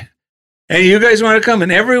said, all right. And you guys want to come? And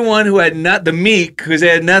everyone who had not the meek, because they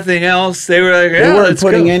had nothing else, they were like, they weren't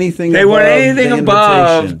putting anything. They weren't anything the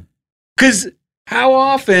above. Because how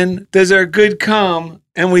often does our good come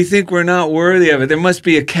and we think we're not worthy of it? There must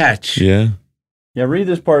be a catch. Yeah. Yeah. Read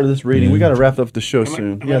this part of this reading. We got to wrap up the show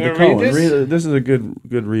soon. Am I the gonna read this? This is a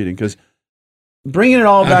good reading because bringing it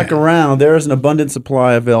all back around, there is an abundant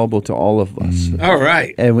supply available to all of us. All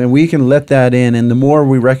right. And when we can let that in, and the more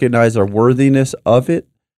we recognize our worthiness of it,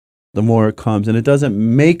 the more it comes. And it doesn't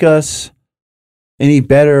make us any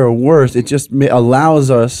better or worse. It just allows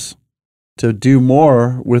us to do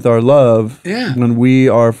more with our love when we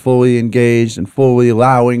are fully engaged and fully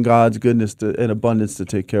allowing God's goodness and abundance to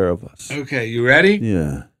take care of us. Okay, you ready?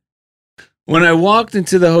 Yeah. When I walked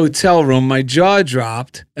into the hotel room, my jaw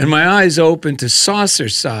dropped and my eyes opened to saucer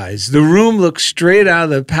size. The room looked straight out of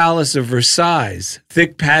the Palace of Versailles.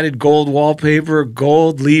 Thick padded gold wallpaper,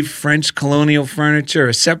 gold leaf French colonial furniture,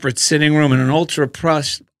 a separate sitting room, and an ultra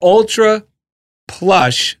plush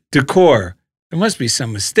decor. There must be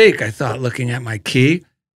some mistake, I thought, looking at my key.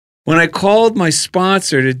 When I called my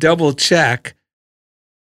sponsor to double check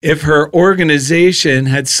if her organization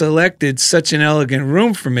had selected such an elegant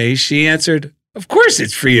room for me, she answered, "Of course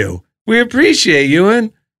it's for you. We appreciate you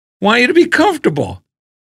and want you to be comfortable."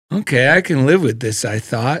 Okay, I can live with this, I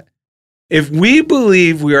thought. If we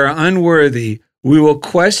believe we are unworthy, we will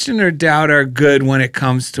question or doubt our good when it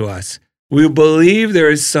comes to us. We will believe there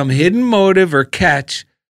is some hidden motive or catch,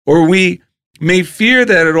 or we may fear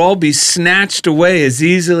that it all be snatched away as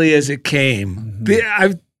easily as it came.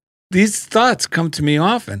 Mm-hmm. These thoughts come to me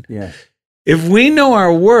often. Yeah. If we know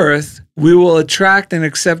our worth, we will attract and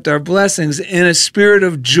accept our blessings in a spirit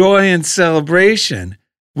of joy and celebration.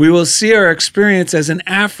 We will see our experience as an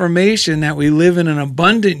affirmation that we live in an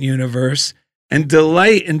abundant universe and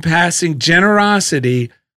delight in passing generosity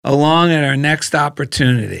along at our next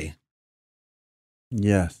opportunity.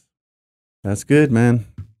 Yes. That's good, man.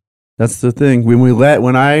 That's the thing.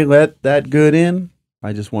 When I let that good in,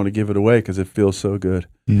 I just want to give it away because it feels so good.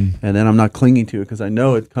 And then I'm not clinging to it because I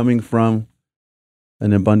know it's coming from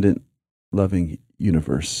an abundant, loving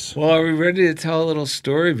universe. Well, are we ready to tell a little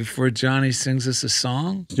story before Johnny sings us a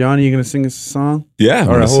song? Johnny, you going to sing us a song? Yeah.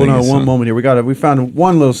 All right, hold on one moment here. We found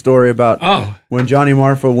one little story about when Johnny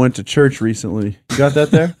Marfa went to church recently. You got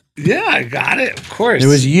that there? Yeah, I got it. Of course. It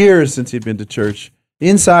was years since he'd been to church.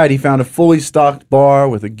 Inside, he found a fully stocked bar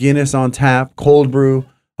with a Guinness on tap, cold brew.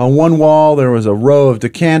 On one wall, there was a row of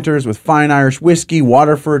decanters with fine Irish whiskey,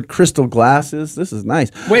 Waterford crystal glasses. This is nice.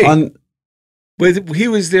 Wait, but he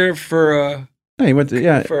was there for he went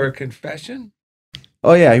to, for a confession?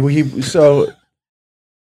 Oh, yeah.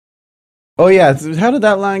 Oh, yeah. How did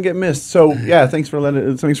that line get missed? So, yeah, thanks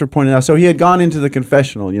for pointing out. So he had gone into the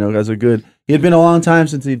confessional, as he had been a long time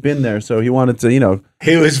since he'd been there. So he wanted to,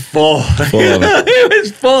 He was full. He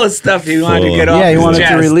was full of stuff he wanted to get off. Yeah, he his wanted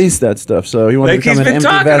chest. to release that stuff. So he wanted to become an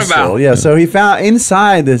empty vessel. About. Yeah. So he found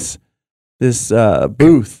inside this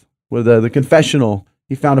booth with the confessional,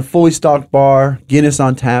 he found a fully stocked bar, Guinness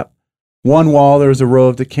on tap. One wall, there was a row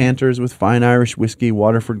of decanters with fine Irish whiskey,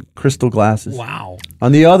 Waterford crystal glasses. Wow.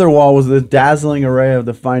 On the other wall was the dazzling array of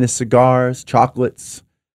the finest cigars, chocolates.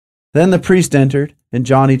 Then the priest entered, and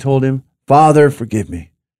Johnny told him, "Father, forgive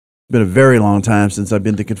me. It's been a very long time since I've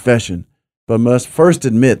been to confession, but must first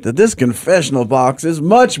admit that this confessional box is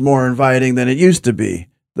much more inviting than it used to be."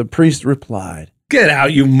 The priest replied, "Get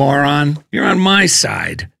out, you moron. You're on my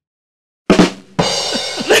side."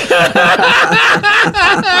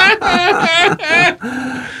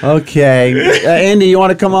 Okay. Andy, you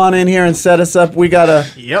want to come on in here and set us up? We got a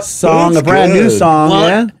song, a brand new song,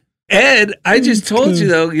 well, Ed, I just told you,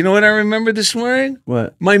 though, you know what I remember this morning?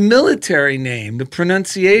 What? My military name, the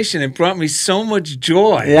pronunciation. It brought me so much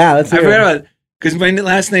joy. Yeah, that's I forgot about it. Because my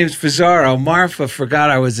last name's Fazaro. Marfa forgot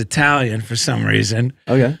I was Italian for some reason.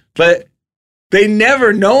 Okay. But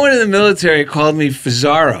no one in the military called me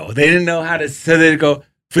Fazaro. They didn't know how to, so they'd go,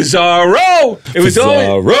 Fazaro. It was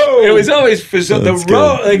always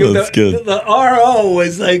Fazaro. The R-O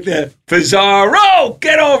was like the Fazaro,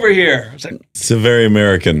 get over here. Like, it's a very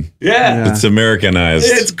American. Yeah. It's Americanized.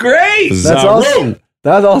 It's great.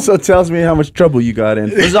 That also tells me how much trouble you got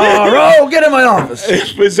in. Fazaro, get in my office.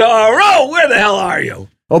 Fazaro, where the hell are you?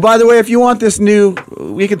 Oh, by the way, if you want this new,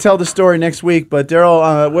 we can tell the story next week, but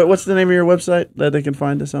Daryl, what's the name of your website that they can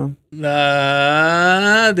find us on?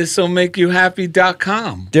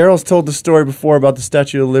 This'llmakeyouhappy.com. Daryl's told the story before about the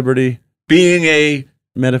Statue of Liberty. Being a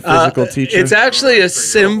metaphysical teacher. It's actually a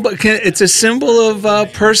symbol. It's a symbol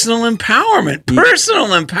of personal empowerment. Personal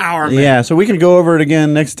empowerment. Yeah, so we can go over it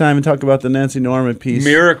again next time and talk about the Nancy Norman piece.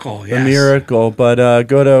 Miracle, yes. The miracle. But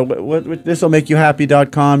go to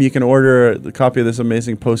this'llmakeyouhappy.com. You can order a copy of this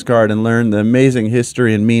amazing postcard and learn the amazing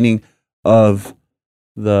history and meaning of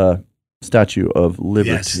the Statue of Liberty.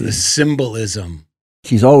 Yes, the symbolism.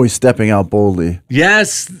 She's always stepping out boldly.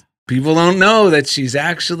 Yes, people don't know that she's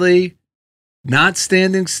actually not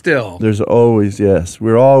standing still. There's always,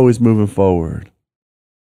 we're always moving forward.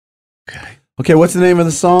 Okay, what's the name of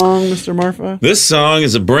the song, Mr. Marfa? This song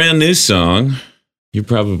is a brand new song. You're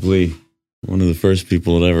probably one of the first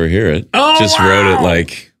people to ever hear it. Oh, Just wrote it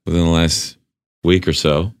like within the last week or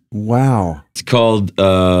so. Wow. It's called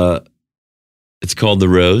The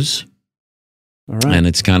Rose. All right. And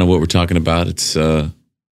it's kind of what we're talking about. It's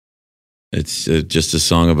just a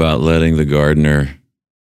song about letting the garden.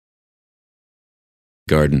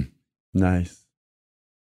 Nice.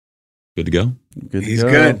 Good to go? Good to He's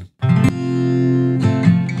go. good.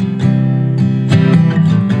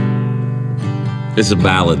 It's a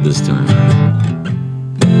ballad this time.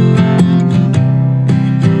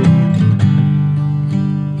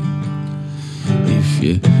 If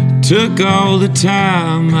you took all the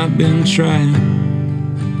time I've been trying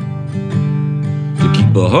to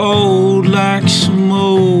keep a hold like some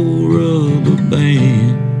old rubber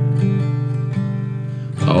band,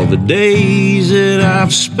 all the days that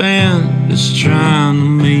I've spent just trying to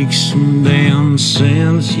make some damn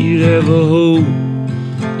sense, you'd have a whole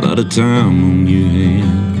lot of time on your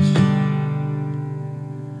hands.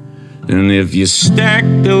 And if you stack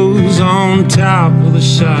those on top of the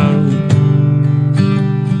sorrow,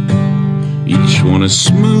 each one a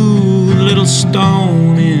smooth little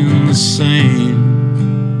stone in the sand,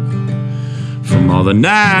 from all the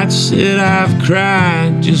nights that I've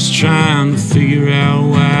cried just trying to figure out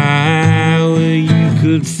why, well, you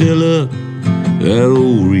could fill up that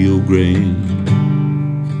old Rio Grande.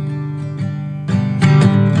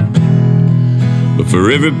 For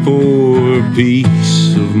every poor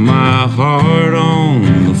piece of my heart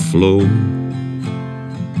on the floor.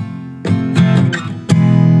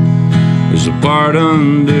 There's a part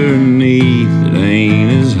underneath that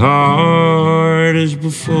ain't as hard as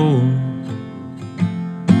before.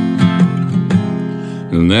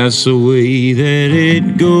 And that's the way that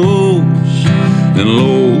it goes. And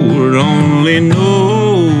Lord only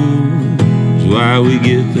knows why we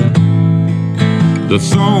get the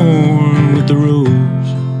thorn with the rose.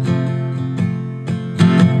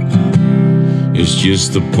 It's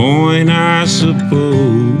just the point, I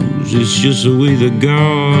suppose. It's just the way the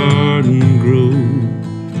garden grows.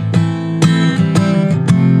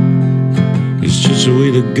 It's just the way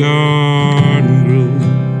the garden grows.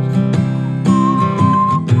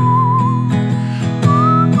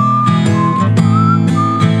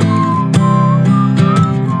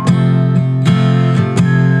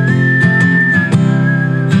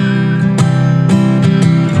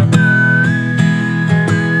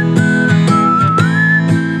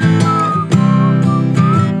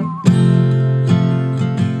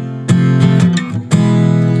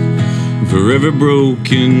 For every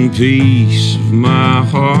broken piece of my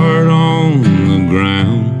heart on the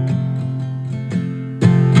ground,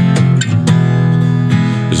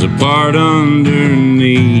 there's a part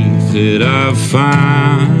underneath that I've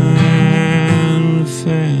finally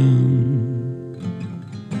found.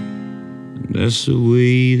 And that's the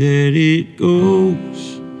way that it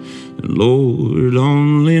goes. And Lord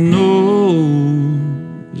only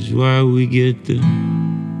knows why we get the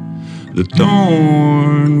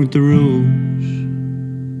thorn with the rose.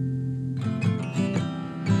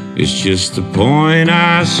 It's just the point,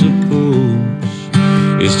 I suppose.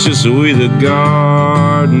 It's just the way the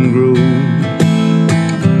garden grows.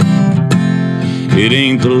 It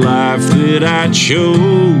ain't the life that I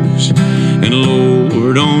chose, and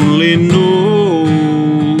Lord only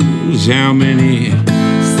knows how many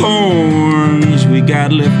thorns we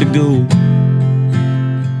got left to go.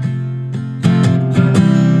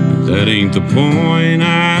 That ain't the point,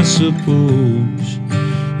 I suppose.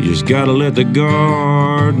 You just gotta let the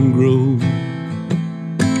garden grow.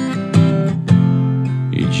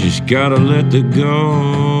 You just gotta let the garden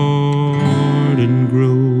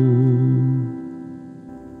grow.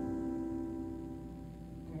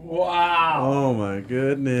 Wow. Oh my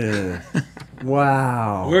goodness.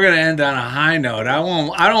 Wow. We're gonna end on a high note. I don't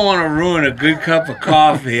want to ruin a good cup of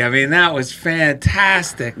coffee. I mean, that was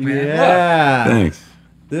fantastic, man. Yeah. Thanks.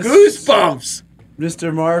 This, Goosebumps.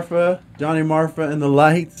 Mr. Marfa, Johnny Marfa and the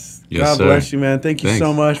Lights. Yes, God sir. bless you, man. Thank you Thanks.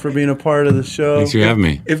 so much for being a part of the show. Thanks for having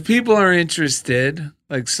me. If people are interested,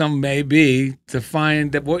 like some may be, to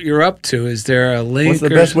find that what you're up to, is there a link? What's the or-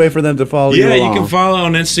 best way for them to follow you Yeah, along? you can follow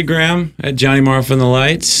on Instagram at Johnny Marfa and the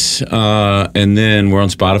Lights. And then we're on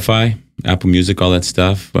Spotify, Apple Music, all that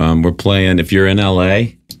stuff. We're playing, if you're in LA,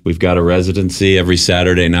 we've got a residency every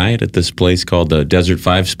Saturday night at this place called the Desert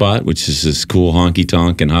 5 Spot, which is this cool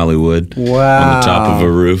honky-tonk in Hollywood. Wow. On the top of a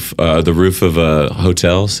roof, the roof of a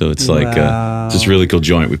hotel. So it's like it's this really cool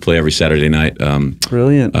joint. We play every Saturday night.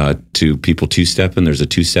 Brilliant. To people two-stepping. There's a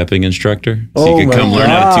two-stepping instructor. So Oh you can my come learn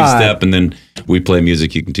how to God. two-step, and then we play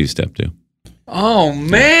music you can two-step to. Oh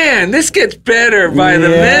man, this gets better by the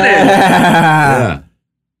minute. Yeah.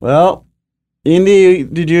 Well, Indy,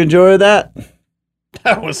 did you enjoy that?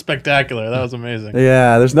 That was spectacular. That was amazing.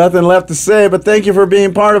 Yeah, there's nothing left to say, but thank you for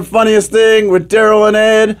being part of Funniest Thing with Daryl and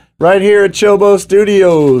Ed right here at Chobo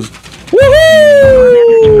Studios.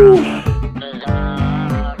 Woohoo!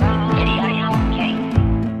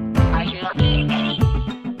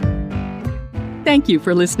 Thank you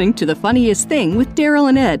for listening to The Funniest Thing with Daryl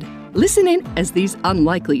and Ed. Listen in as these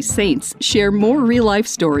unlikely saints share more real-life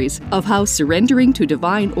stories of how surrendering to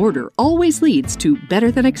divine order always leads to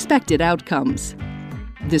better-than-expected outcomes.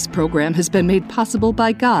 This program has been made possible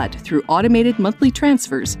by God through automated monthly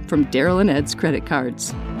transfers from Daryl and Ed's credit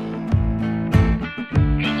cards.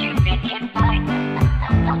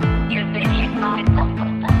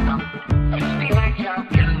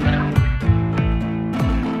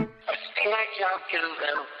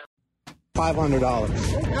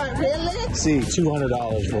 $500. Really? See,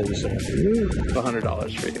 $200 for you, sir.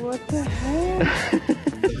 $100 for you. What the heck?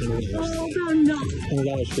 Hold on, no.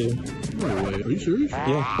 $100 for you. No way. Are you serious?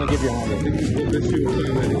 Yeah, I'll give you $100. Let's see what's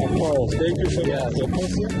on there. Of course. Thank you so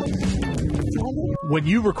much. When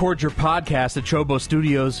you record your podcast at Chobo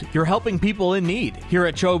Studios, you're helping people in need. Here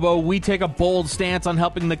at Chobo, we take a bold stance on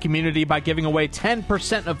helping the community by giving away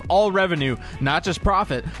 10% of all revenue, not just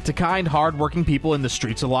profit, to kind, hard-working people in the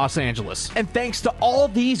streets of Los Angeles. And thanks to all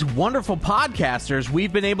these wonderful podcasters,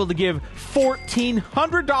 we've been able to give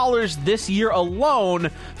 $1,400 this year alone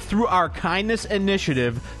through our kindness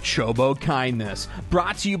initiative, Chobo Kindness.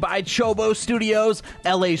 Brought to you by Chobo Studios,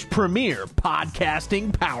 LA's premier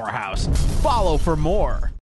podcasting powerhouse. Follow for more.